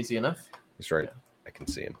Made there. that easy enough. He's right. I can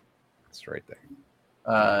see him. It's right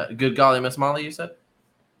there. "Good Golly Miss Molly," you said.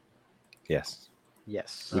 Yes.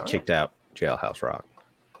 Yes. We All right. kicked out Jailhouse Rock.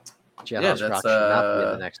 Jailhouse that's, Rock should not be in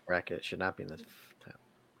the next bracket. It should not be in the top.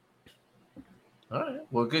 All right.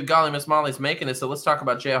 Well, "Good Golly Miss Molly's making it. So let's talk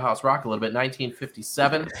about "Jailhouse Rock" a little bit.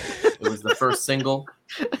 1957. It was the first single.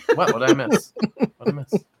 What did I miss? What did I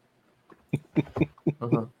miss?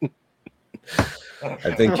 Uh-huh.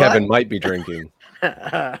 I think Kevin might be drinking.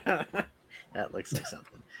 That looks like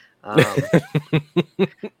something.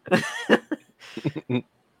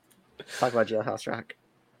 Talk about Jailhouse Rock.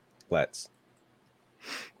 Let's.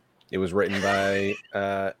 It was written by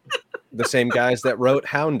the same guys that wrote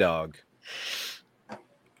Hound Dog.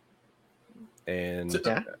 And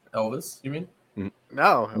Yeah. Elvis, you mean?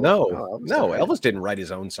 No. no, Elvis didn't write it. Elvis didn't write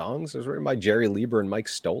his own songs. It was written by Jerry Lieber and Mike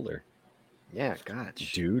Stoller. Yeah, God.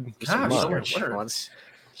 Dude, Gosh, come on. so Research much work. once.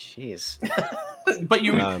 Jeez. But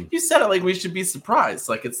you said it like we should be surprised.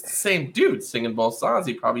 Like it's the same dude singing both songs.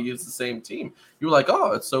 He probably used the same team. You were like,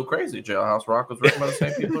 oh, it's so crazy. Jailhouse Rock was written by the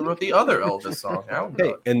same people who wrote the other Elvis song. Hound Hey,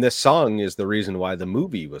 Dog. and this song is the reason why the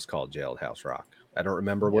movie was called Jailhouse Rock. I don't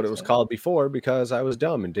remember what it was called before because I was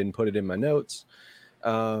dumb and didn't put it in my notes.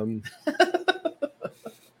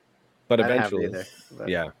 But eventually,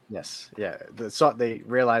 yeah. Yes, yeah. The song, they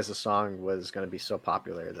realized the song was going to be so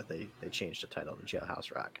popular that they changed the title to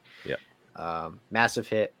Jailhouse Rock. Yeah. Massive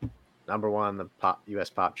hit, #1 on the U.S.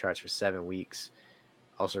 pop charts for 7 weeks.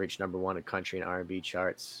 Also reached #1 in country and R&B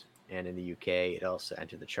charts, and in the UK, it also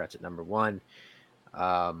entered the charts at #1.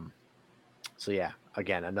 So yeah,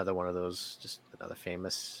 again, another one of those, just another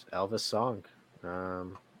famous Elvis song.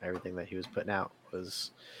 Everything that he was putting out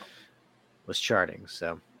was charting.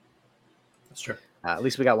 So. That's true. At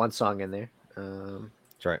least we got one song in there.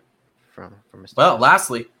 That's right. From Mr. Well,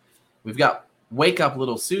 lastly, we've got "Wake Up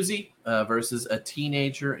Little Susie" versus "A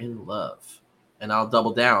Teenager in Love," and I'll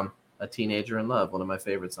double down. "A Teenager in Love," one of my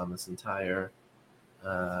favorites on this entire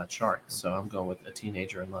chart. So I'm going with "A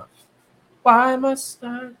Teenager in Love." Why must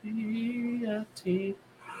I be a teenager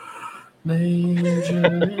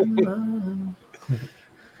in love?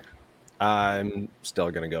 I'm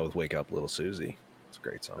still gonna go with "Wake Up Little Susie." It's a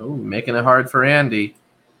great song. Oh, making it hard for Andy.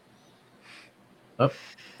 Oh.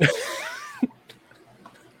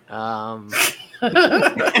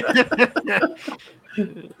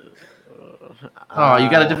 Oh, you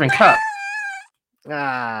got a different cup.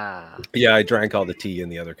 Yeah, I drank all the tea in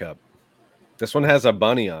the other cup. This one has a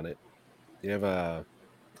bunny on it. You have a.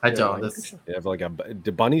 I don't. You have like a.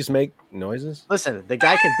 Do bunnies make noises? Listen, the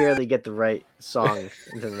guy can barely get the right song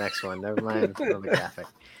into the next one. Never mind the graphic.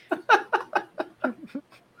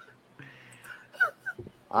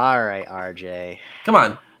 All right, RJ. Come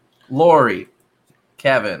on. Lori,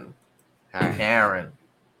 Kevin, All right. Aaron,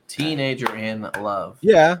 "Teenager in Love."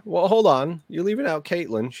 Yeah. Well, hold on. You're leaving out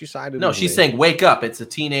Caitlin. She sided. No, with she's me. saying "Wake Up." It's "A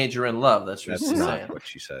Teenager in Love." That's what That's she's not saying. what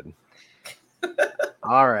she said.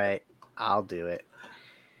 All right, I'll do it.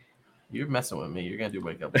 You're messing with me. You're gonna do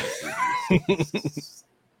 "Wake Up."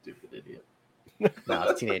 Stupid idiot. No,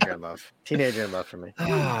 it's Teenager in Love. Teenager in Love for me.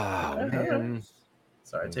 Man.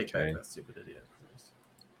 Sorry, take Okay. back that stupid idiot.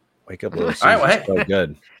 Wake Up Little Susie. All right, well, hey. So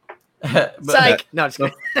good. But- Psych. No, just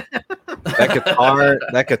kidding.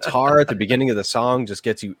 That guitar at the beginning of the song just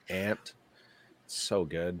gets you amped. So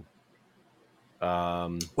good.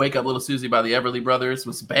 "Wake Up Little Susie" by the Everly Brothers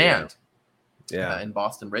was banned Yeah. in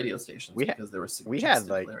Boston radio stations because there were had,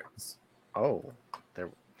 like- lyrics. Oh, there.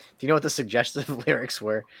 Do you know what the suggestive lyrics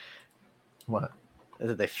were? What?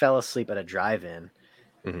 That they fell asleep at a drive-in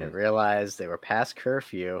Mhm. and realized they were past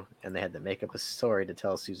curfew, and they had to make up a story to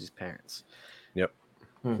tell Susie's parents. Yep.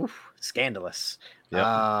 Oof, scandalous. Yep.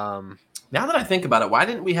 Now that I think about it, why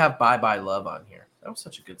didn't we have "Bye Bye Love" on here? That was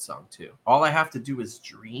such a good song too. "All I Have to Do Is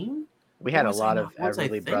Dream." We had a was I lot not- of what was I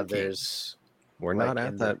Everly thinking? Brothers. We're like, not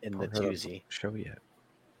at that in the part of doozy. show yet.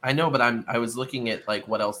 I know, but I was looking at like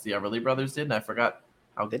what else the Everly Brothers did, and I forgot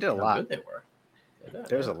how They did a how lot. good they were. They did,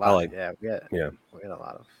 There's a yeah. lot. like- we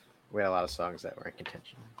had a lot of songs that were in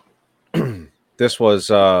contention. This was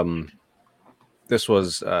one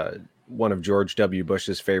of George W.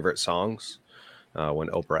 Bush's favorite songs. When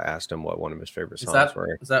Oprah asked him what one of his favorite songs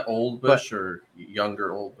were. Is that old Bush or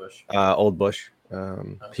younger old Bush? Old Bush.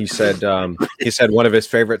 He said one of his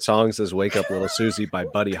favorite songs is "Wake Up Little Susie" by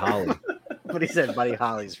Buddy Holly. But he said Buddy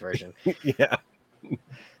Holly's version. Yeah.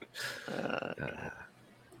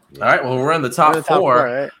 All right, well, we're in the top, We're in the top four.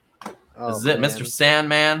 right? This is it, Mr.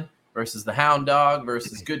 Sandman versus the Hound Dog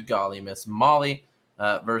versus Good Golly Miss Molly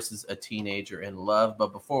versus A Teenager in Love.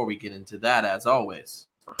 But before we get into that, as always,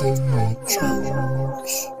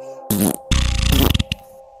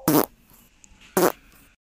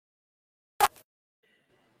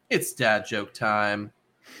 it's dad joke time.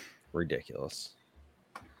 Ridiculous.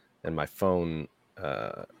 And my phone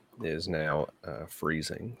is now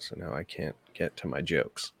freezing, so now I can't get to my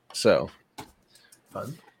jokes. So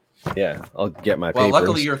Fun. yeah, I'll get my Well, papers.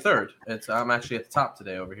 luckily you're third. I'm actually at the top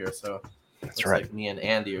today over here, so That's looks right. like me and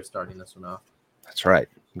Andy are starting this one off. That's right.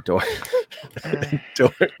 Door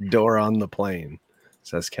on the plane,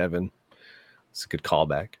 says Kevin. It's a good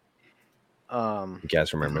callback. You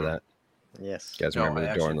guys remember that? Yes. You guys No, remember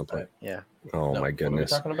I the door on actually- the plane? Yeah. Oh No, my what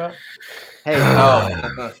goodness. are we talking about? Hey,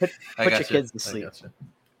 Oh, put I your gotcha. kids to I sleep. gotcha.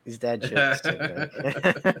 These dad jokes. Too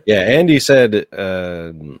good. Yeah, Andy said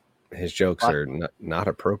his jokes What? are not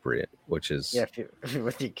appropriate, which is Yeah, if you're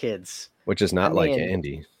with your kids, not like mean,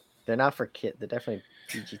 Andy. they're not for kids. They're definitely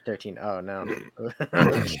PG-13. Oh no.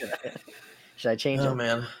 Should I change Oh it?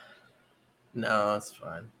 man, no, it's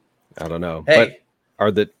fine. I don't know. Hey,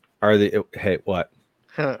 Are the hey, what?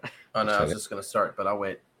 Oh no, I was Sorry. just gonna start, but I'll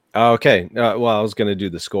wait. Okay. Well, I was gonna do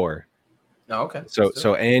the score. Oh, okay.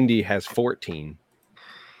 So Andy has 14,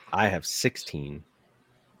 I have 16,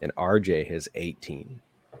 and RJ has 18.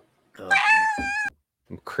 Oh,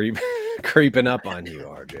 I'm creeping up on you,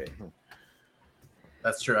 RJ.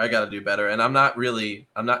 That's true. I got to do better, and I'm not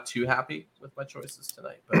too happy with my choices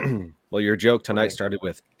tonight. But Well, your joke tonight started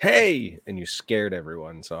with "Hey," and you scared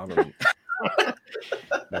everyone. So I don't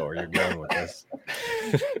know where you're going with this.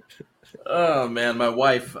 oh man, my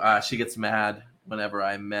wife, she gets mad whenever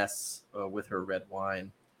I mess with her red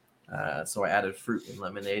wine. So I added fruit and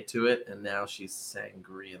lemonade to it, and now she's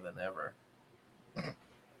sangria than ever.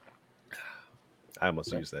 I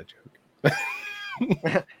almost used that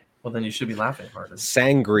joke. Well, then you should be laughing harder.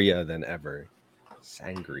 Sangria than ever.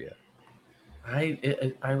 Sangria.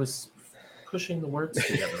 I was pushing the words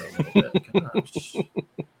together a little bit. Gosh.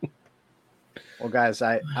 well, guys,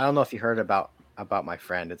 I don't know if you heard about my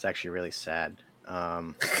friend. It's actually really sad.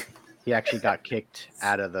 He actually got kicked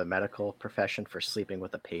out of the medical profession for sleeping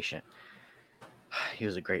with a patient. He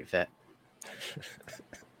was a great vet.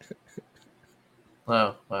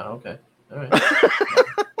 Oh, wow. Okay. All right.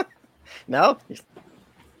 No?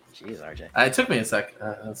 Jeez, RJ. It took me a sec.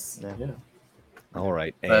 Yeah. All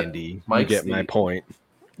right, But Andy, you Mike's get my the- point.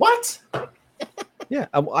 What? Yeah,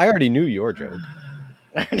 I already knew your joke.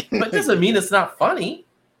 But it doesn't mean it's not funny.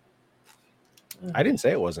 I didn't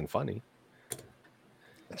say it wasn't funny.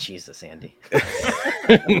 Jesus, Andy.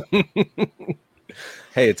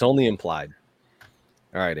 Hey, it's only implied.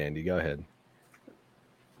 All right, Andy, go ahead.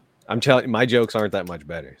 I'm telling you, my jokes aren't that much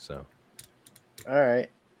better. So, All right.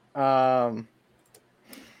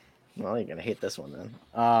 Well, you're gonna hate this one then.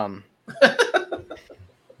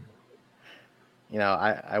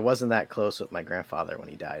 I wasn't that close with my grandfather when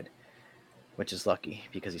he died, which is lucky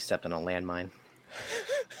because he stepped on a landmine.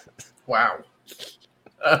 Wow.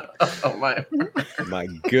 Oh my. my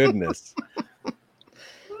goodness.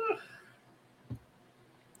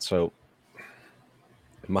 So,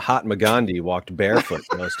 Mahatma Gandhi walked barefoot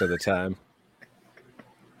most of the time,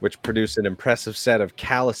 which produced an impressive set of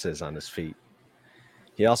calluses on his feet.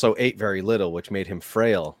 He also ate very little, which made him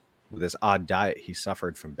frail. With his odd diet, he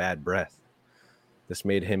suffered from bad breath. This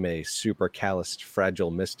made him a super calloused,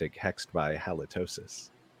 fragile mystic hexed by halitosis.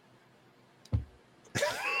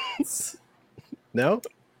 No?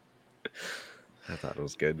 I thought it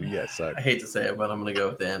was good. You guys suck. I hate to say it, but I'm going to go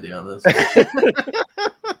with Andy on this.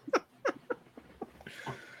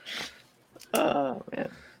 Oh man,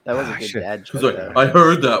 that was a good dad He's joke. like, though. I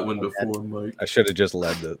heard that one before, Mike. I should have just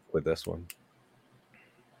led with this one.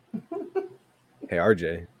 Hey,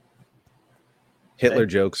 RJ. Hitler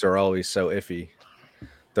jokes are always so iffy.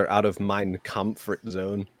 They're out of my comfort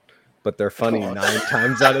zone, but they're funny 9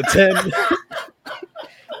 times out of 10.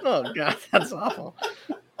 Oh god, that's awful.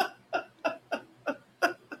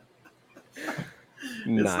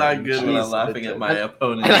 It's not good when I'm laughing at my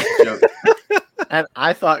opponent's joke. And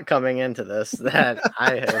I thought coming into this that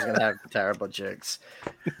I was going to have terrible jokes.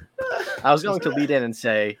 I was going to lead in and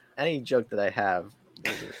say, any joke that I have.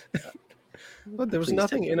 But there was Please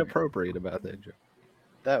nothing take it. inappropriate about that joke.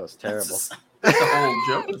 That was terrible. The whole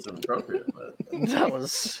joke is inappropriate. But...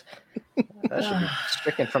 That should be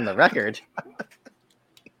stricken from the record.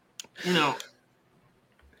 You know,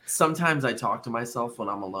 sometimes I talk to myself when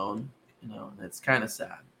I'm alone, and it's kind of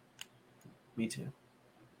sad. Me too.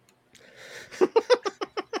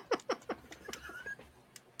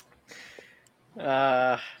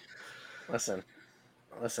 Listen.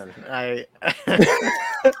 I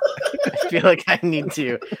feel like I need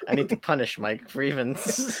to punish Mike for even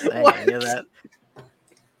saying any of that.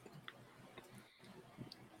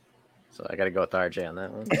 So I got to go with RJ on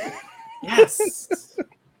that one. Yes.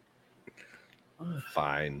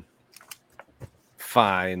 Fine.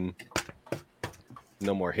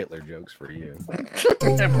 No more Hitler jokes for you.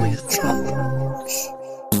 Please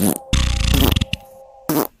don't.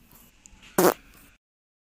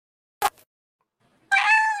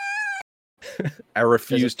 I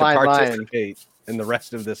refuse to fine line. participate in the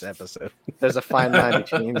rest of this episode. There's a fine line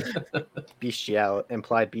between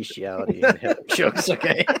implied bestiality and Hitler jokes,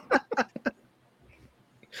 okay?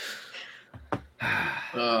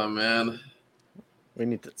 Oh man. We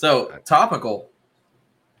need to. So topical.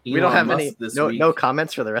 We don't have Elon any. Musk this No, week. no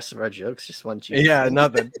comments for the rest of our jokes. Just one joke. Yeah,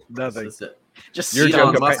 nothing. That's it. Just Your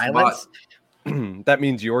Elon joke Musk about- silence. That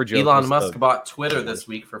means your joke. Elon was Musk the- bought Twitter this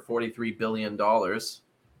week for $43 billion.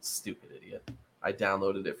 Stupid idiot. I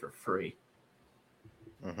downloaded it for free.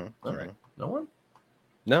 Mhm, All right. mhm. No one?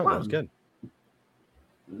 No, Come that was on. good.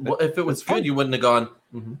 Well, if it was It's fun. good, you wouldn't have gone.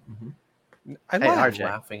 Mhm, mhm. I Hey, laughed. RJ.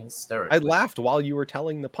 Laughing hysterically. I laughed while you were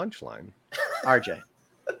telling the punchline. RJ,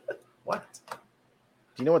 do What?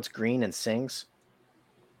 you know what's green and sings?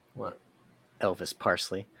 What? Elvis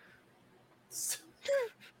Parsley.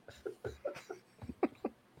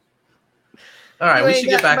 All right, we should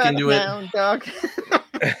get back into it. Dog.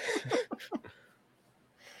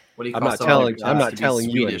 What do you I'm call not someone who telling- I'm pretends not to be telling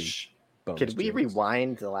you any- Swedish? Bonus Could we jokes.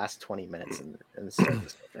 rewind the last 20 minutes and start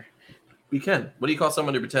this over? We can. What do you call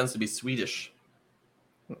someone who pretends to be Swedish?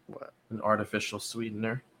 What? An artificial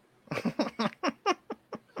sweetener.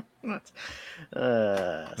 Maybe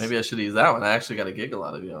I should use that one. I actually got a giggle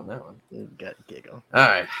out of you on that one. You got giggle. All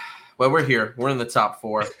right. Well, we're here. We're in the top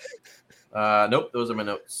 4. Nope, those are my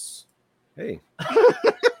notes. Hey.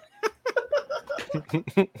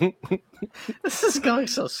 This is going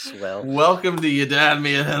so swell. Welcome to You Dad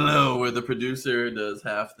Me a Hello, where the producer does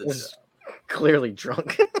half the Is job. clearly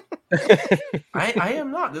drunk. I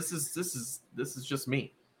am not. This is just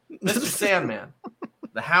me. Mr. Sandman,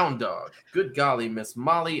 the Hound Dog, Good Golly, Miss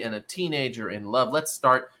Molly, and A Teenager in Love. Let's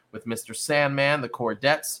start with Mr. Sandman, the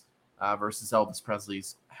Cordettes, versus Elvis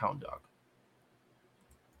Presley's Hound Dog.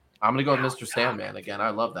 I'm gonna go with Mr. Sandman again. I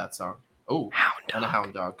love that song. Oh, and a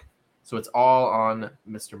Hound Dog. So it's all on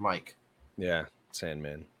Mr. Mike. Yeah,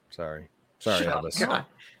 Sandman. Sorry, Elvis. God.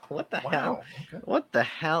 What the hell? Wow. Okay. What the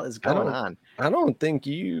hell is going on? I don't think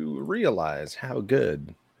you realize how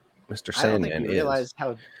good Mr. I don't think Sandman you is. realize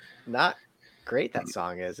how not great that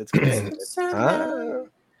song is. It's good.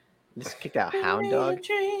 Just kicked out Hound Dog.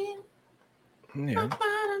 Yeah.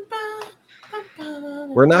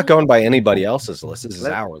 We're not going by anybody else's list. This is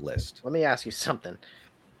Let- our list. Let me ask you something.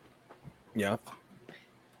 Yeah.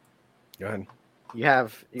 Go ahead. You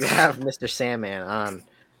have Mr. Sandman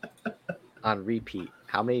on repeat.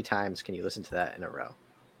 How many times can you listen to that in a row?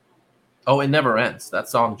 Oh, it never ends. That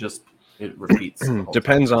song just it repeats. the whole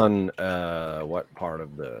Depends on what part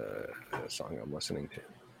of the song I'm listening to.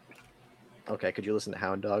 Okay, could you listen to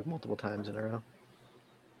Hound Dog multiple times in a row?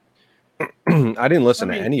 I didn't listen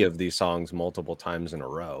I mean- to any of these songs multiple times in a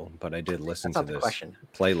row, but I did listen That's not to the this question.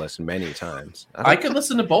 playlist many times. I could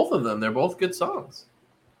listen to both of them. They're both good songs.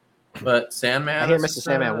 But Sandman. I hear is, Mr.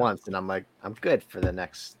 Sandman once, and I'm like, I'm good for the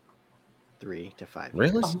next 3 to 5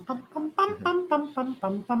 years. Really? I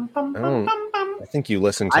I think you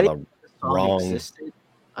listened to I the didn't know the song wrong. existed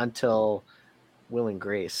until Will and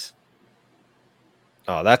Grace.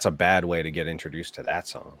 Oh, that's a bad way to get introduced to that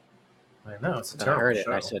song. know it's a Then I terrible heard it,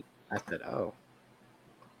 show. and I said, oh,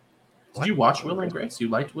 Did you watch Will and Grace? You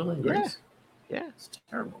liked Will and Yeah. Grace? yeah. It's a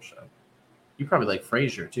terrible show. You probably like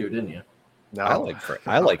Frasier too, didn't you? No, I like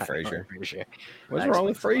Frasier. Frasier. What's I wrong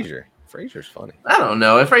with explained Frasier? Frasier's funny. I don't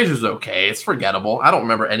know. Frasier's okay. It's forgettable. I don't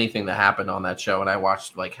remember anything that happened on that show, and I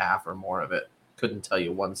watched like half or more of it. Couldn't tell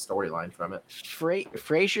you one storyline from it.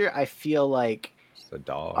 Frasier, I feel like It's the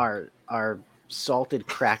dog. are salted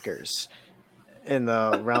crackers in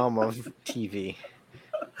the realm of TV.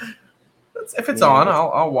 If it's Yeah. on,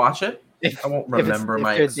 I'll watch it. If, I won't if it's- remember if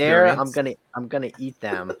my they're there, experience. I'm gonna eat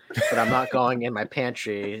them, but I'm not going in my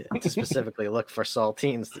pantry to specifically look for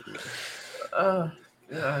saltines to eat.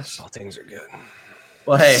 Gosh. Saltines are good.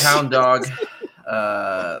 Well, hey, Hound Dog,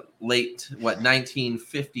 late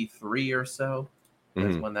 1953 or so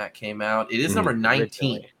is Mhm. when that came out. It is Mhm. number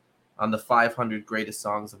 19 Originally. on the 500 greatest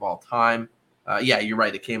songs of all time. Yeah, you're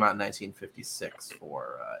right. It came out in 1956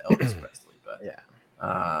 for Elvis Presley, but Yeah.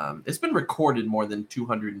 it's been recorded more than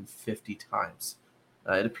 250 times.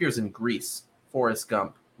 It appears in Grease, Forrest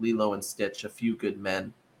Gump, Lilo and Stitch, A Few Good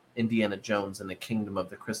Men, Indiana Jones, and the Kingdom of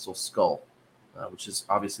the Crystal Skull, which is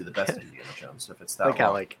obviously the best Indiana Jones if it's that Like how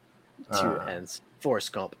long. like two Uh, ends.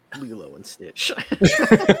 Forrest Gump, Lilo and Stitch.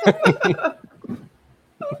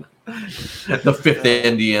 The fifth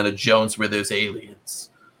Indiana Jones where there's aliens.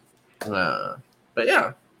 But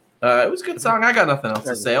yeah, it was a good song. I got nothing else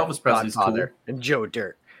to say. Elvis Presley's cool. Godfather and Joe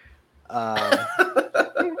Dirt.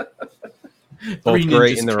 Both Three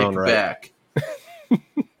great ninjas in their kick own right. back.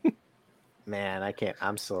 Man, I can't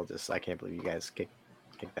believe you guys kicked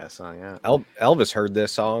that song out. Elvis heard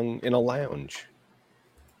this song in a lounge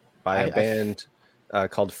by a band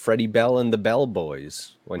called Freddie Bell and the Bell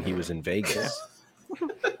Boys when he was in Vegas.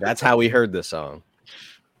 That's how he heard the song.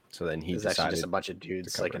 So then he It's actually decided just a bunch of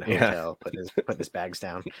dudes to like in a cover it. Yeah. hotel putting his bags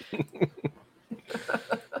down.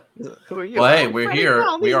 Who are you? Well, hey, "Oh, we're Freddie here.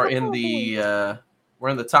 Bell, We these are the in Bell the Boys." we're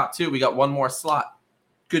in the top 2. We got one more slot.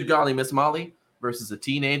 Good golly, Miss Molly versus A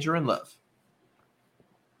Teenager in Love.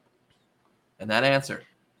 And that answer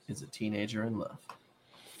is A Teenager in Love.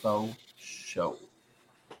 Faux show.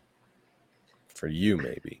 for you,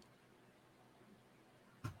 maybe.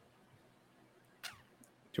 Do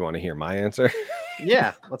you want to hear my answer?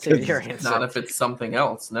 Yeah, let's hear your answer. Not if it's something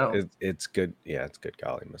else. No. It's good. Yeah, it's Good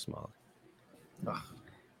Golly Miss Molly. Ugh.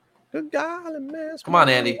 Good golly, Miss Come on,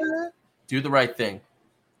 Molly. Andy. Do the right thing.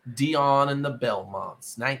 Dion and the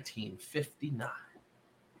Belmonts, 1959.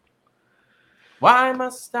 Why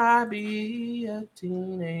must I be a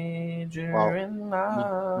teenager Well, in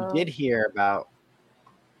love? You did hear about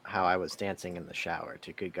how I was dancing in the shower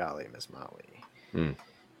to Good Golly Miss Molly. Hmm.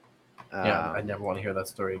 Yeah, I never want to hear that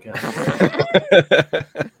story again.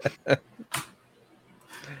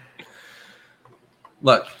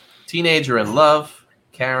 Look, Teenager in Love,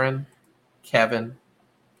 Karen, Kevin,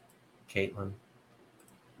 Caitlin,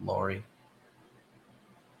 Lori.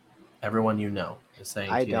 Everyone you know is saying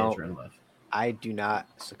Teenager in Love. I do not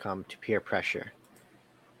succumb to peer pressure.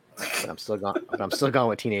 But I'm still going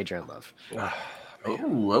with Teenager in Love.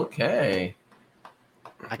 Oh, okay.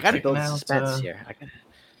 I gotta Checking build out, suspense here.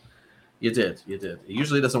 You did. It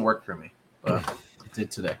usually doesn't work for me, but it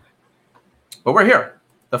did today. But we're here.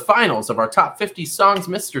 The finals of our top 50 songs,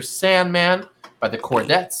 Mr. Sandman by the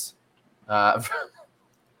Chordettes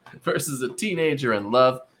versus A Teenager in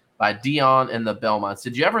Love by Dion and the Belmonts.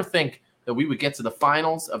 Did you ever think that we would get to the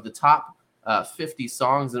finals of the top 50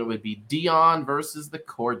 songs and it would be Dion versus the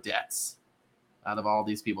Chordettes? Out of all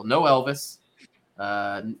these people, no Elvis,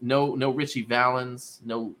 no Richie Valens,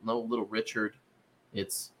 no Little Richard.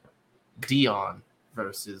 It's Dion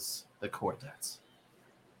versus the Chordettes.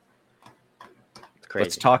 Crazy.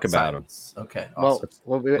 Let's talk about them. Okay. Awesome.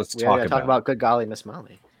 Well, we gotta talk about Good Golly Miss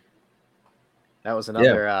Molly. That was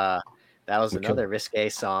another. That was another risque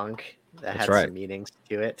song that had some meanings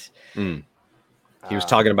to it. Mm. He was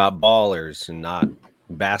talking about ballers and not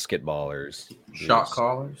basketballers. Shot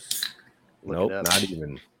callers. Nope, not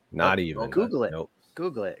even. Google it. Nope.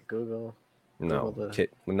 Google it. Google. No,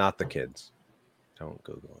 not the kids. Don't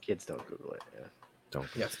Google it. Kids don't Google it. Yeah. Don't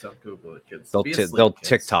Google it, kids. They'll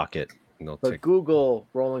TikTok it. But Google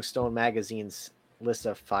Rolling Stone magazine's list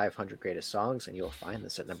of 500 greatest songs, and you'll find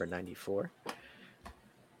this at number 94.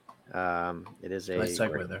 It is a nice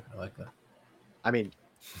segue there. I like that. I mean,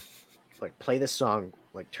 like, play this song,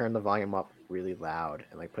 like, turn the volume up really loud,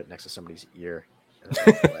 and like put it next to somebody's ear and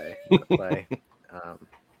play.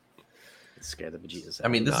 Scare the bejesus. I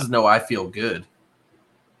mean, this is no I Feel Good.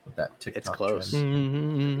 With that TikTok. It's close.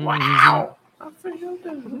 Trend. Wow. I feel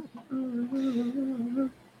good.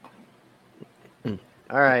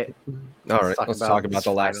 All right. Let's talk about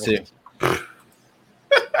the last two.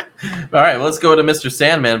 All right, let's go to Mr.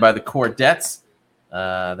 Sandman by the Chordettes.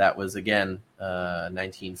 That was, again,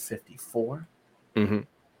 1954. Mm-hmm.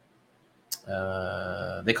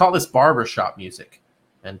 They call this barbershop music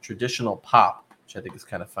and traditional pop, which I think is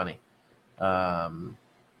kind of funny.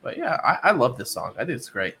 But yeah, I love this song. I think it's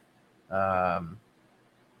great.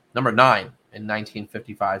 Number 9 in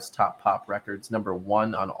 1955's top pop records. Number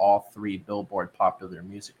 1 on all 3 Billboard popular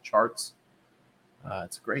music charts.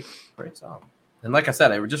 It's a great song. And like I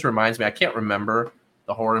said, it just reminds me, I can't remember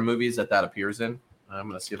the horror movies that appears in. I'm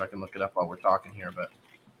going to see if I can look it up while we're talking here. But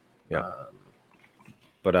yeah.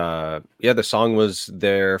 The song was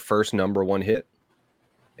their first number 1 hit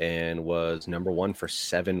and was number 1 for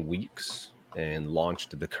 7 weeks and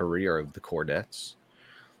launched the career of the Chordettes.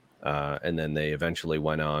 And then they eventually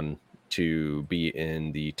went on to be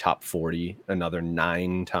in the top 40 another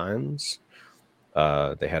 9 times.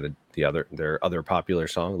 They had their other popular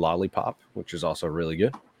song, Lollipop, which is also really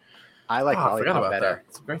good. I like Lollipop better. That.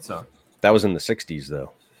 It's a great song. That was in the 60s,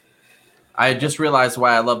 though. I just realized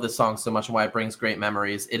why I love this song so much and why it brings great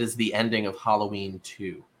memories. It is the ending of Halloween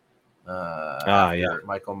 2.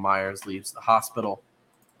 Michael Myers leaves the hospital.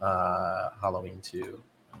 Halloween 2,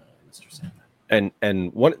 Mr. Sandman.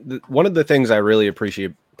 And one of the things I really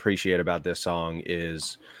appreciate about this song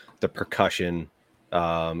is the percussion.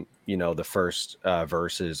 The first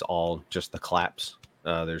verse is all just the claps.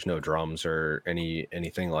 There's no drums or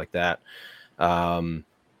anything like that.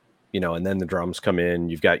 And then the drums come in.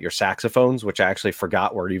 You've got your saxophones, which I actually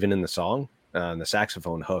forgot were even in the song. And the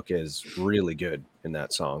saxophone hook is really good in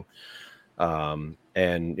that song. And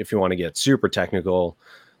if you want to get super technical,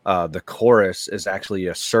 the chorus is actually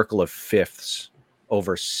a circle of fifths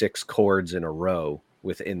over 6 chords in a row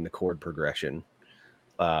within the chord progression,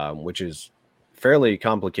 which is fairly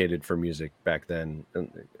complicated for music back then,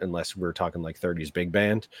 unless we're talking like 30s big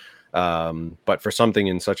band. But for something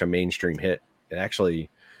in such a mainstream hit, it actually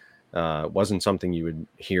wasn't something you would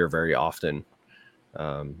hear very often.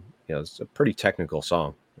 It's a pretty technical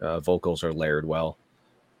song. Vocals are layered well.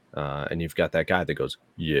 And you've got that guy that goes,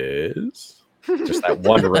 yes. Just that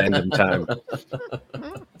one random time.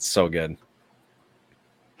 It's so good.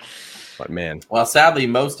 But man, Well, sadly,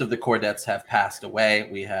 most of the Cordettes have passed away.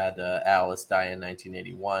 We had Alice die in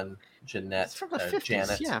 1981, Jeanette, It's from the 50s,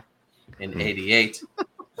 Janet yeah. in 88,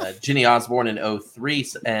 Ginny Osborne in 03,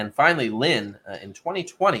 and finally Lynn in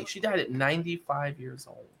 2020. She died at 95 years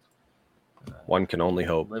old. one can only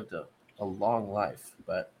hope. Lived a long life.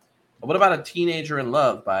 But what about A Teenager in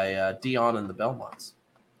Love by Dion and the Belmonts?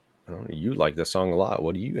 I don't know, you like this song a lot.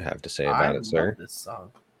 What do you have to say about it, sir? I love this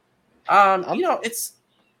song. It's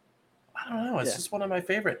I don't know. It's just one of my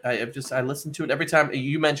favorite. I listen to it every time.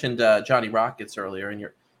 You mentioned Johnny Rockets earlier, and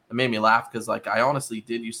it made me laugh because like I honestly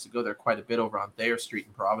did used to go there quite a bit over on Thayer Street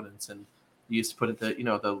in Providence, and you used to put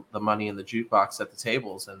the money in the jukebox at the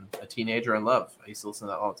tables. And A Teenager in Love, I used to listen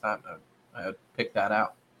to that all the time. I would pick that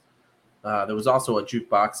out. There was also a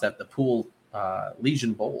jukebox at the pool,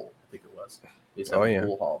 Legion Bowl, I think it was. They used to have a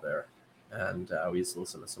pool hall there, and we used to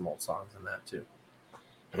listen to some old songs in that too.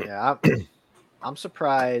 Yeah, I'm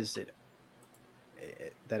surprised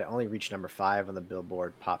that it only reached number 5 on the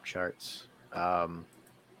Billboard pop charts in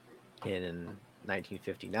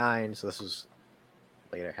 1959. So this was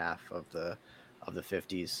later half of the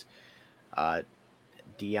 50s.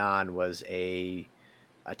 Dion was a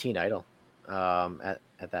teen idol at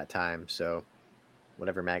that time. So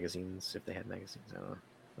whatever magazines, if they had magazines, I don't know,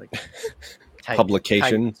 like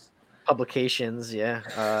publications. Yeah.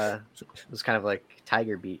 It was kind of like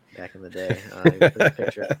Tiger Beat back in the day. This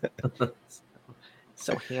picture.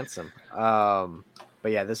 So handsome.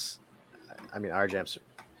 But yeah, Our Jam's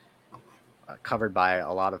covered by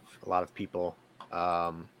a lot of people.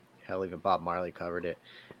 Hell, even Bob Marley covered it.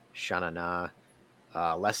 Sha Na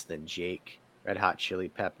Na, Less Than Jake, Red Hot Chili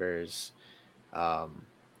Peppers.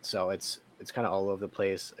 So it's kind of all over the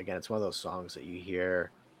place. Again, it's one of those songs that you hear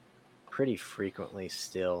pretty frequently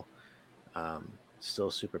still. Still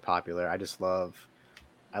super popular. I love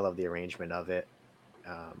the arrangement of it.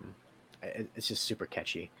 It's just super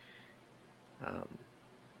catchy.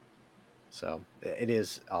 So it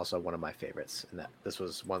is also one of my favorites, and that this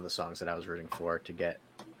was one of the songs that I was rooting for to get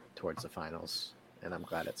towards the finals, and I'm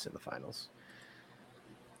glad it's in the finals.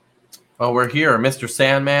 Well, we're here, Mr.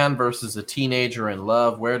 Sandman versus A Teenager in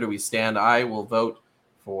Love. Where do we stand? I will vote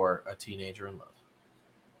for A Teenager in Love.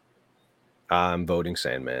 I'm voting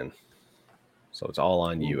Sandman. So it's all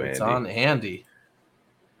on you, Andy. It's on Andy.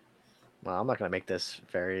 Well, I'm not going to make this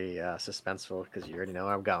very suspenseful because you already know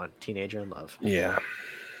where I'm going. Teenager in Love. Yeah.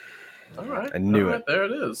 All right. I knew it. There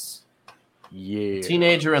it is. Yeah.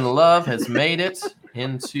 Teenager in Love has made it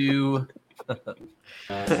into...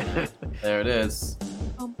 There it is.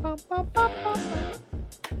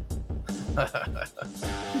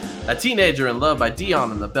 A Teenager in Love by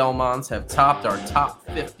Dion and the Belmonts have topped our top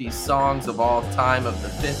 50 songs of all time of the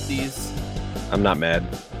 50s. I'm not mad.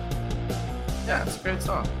 Yeah, it's a great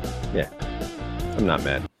song. Yeah. I'm not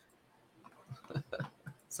mad.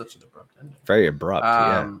 Such an abrupt ending. Very abrupt,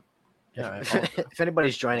 yeah. If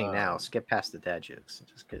anybody's joining now, skip past the dad jokes.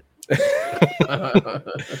 Just kidding.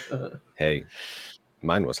 Hey,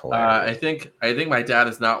 mine was hilarious. I think my dad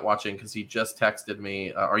is not watching because he just texted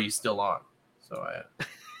me, are you still on? So I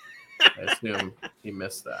assume he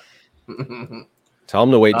missed that. Tell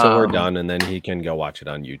him to wait till we're done, and then he can go watch it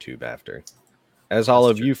on YouTube after. As all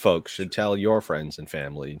of you folks should tell your friends and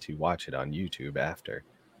family to watch it on YouTube after.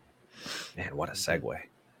 Man, what a segue.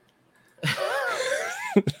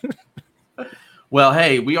 Well,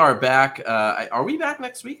 hey, we are back. Are we back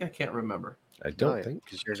next week? I can't remember. I don't think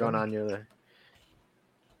because you're going on your. I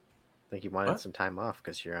think you wanted some time off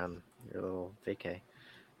because you're on your little vacay.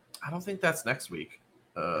 I don't think that's next week.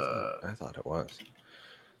 I thought it was.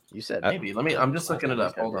 You said maybe. I'm just looking it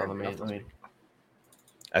up. Hold on. Let me.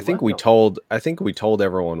 I think we told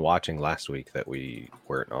everyone watching last week that we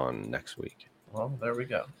weren't on next week. Well, there we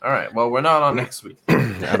go. All right. Well, we're not on next week.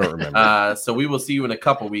 I don't remember. So we will see you in a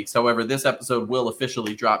couple weeks. However, this episode will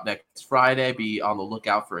officially drop next Friday. Be on the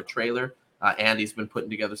lookout for a trailer. Andy's been putting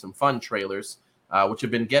together some fun trailers, which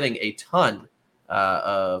have been getting a ton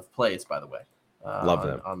of plays, by the way. Love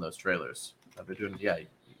them on those trailers. I've been doing. Yeah,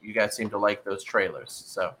 you guys seem to like those trailers.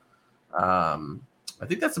 So I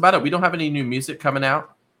think that's about it. We don't have any new music coming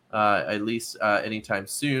out, at least anytime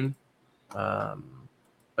soon.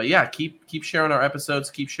 But yeah, keep sharing our episodes.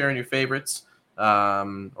 Keep sharing your favorites,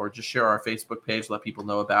 or just share our Facebook page. Let people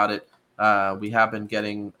know about it. We have been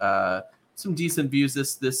getting some decent views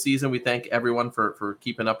this season. We thank everyone for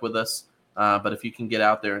keeping up with us. But if you can get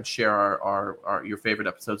out there and share our your favorite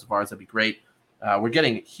episodes of ours, that'd be great. We're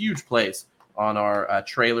getting huge plays on our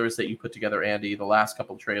trailers that you put together, Andy. The last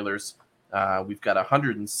couple of trailers, we've got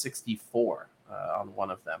 164 on one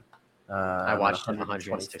of them. I watched it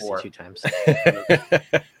 162 times.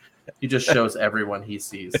 He just shows everyone he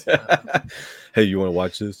sees. Hey, you want to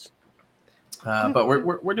watch this? But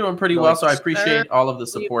we're doing pretty well, so I appreciate all of the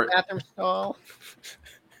support. Bathroom stall.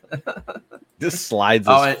 Just slides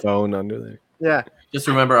his phone under there. Yeah. Just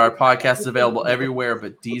remember, our podcast is available everywhere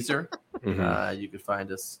but Deezer. Mhm. You can find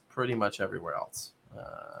us pretty much everywhere else.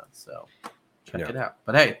 So check it out.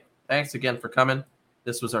 But hey, thanks again for coming.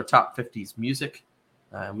 This was our top 50s music.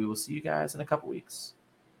 And we will see you guys in a couple weeks.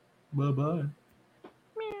 Bye-bye.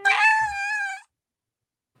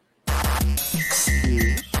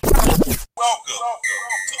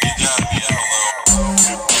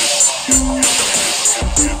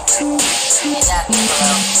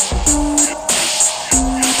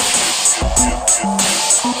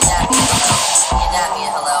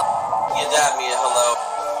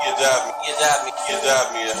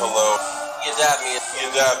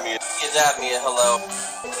 You died me a hello.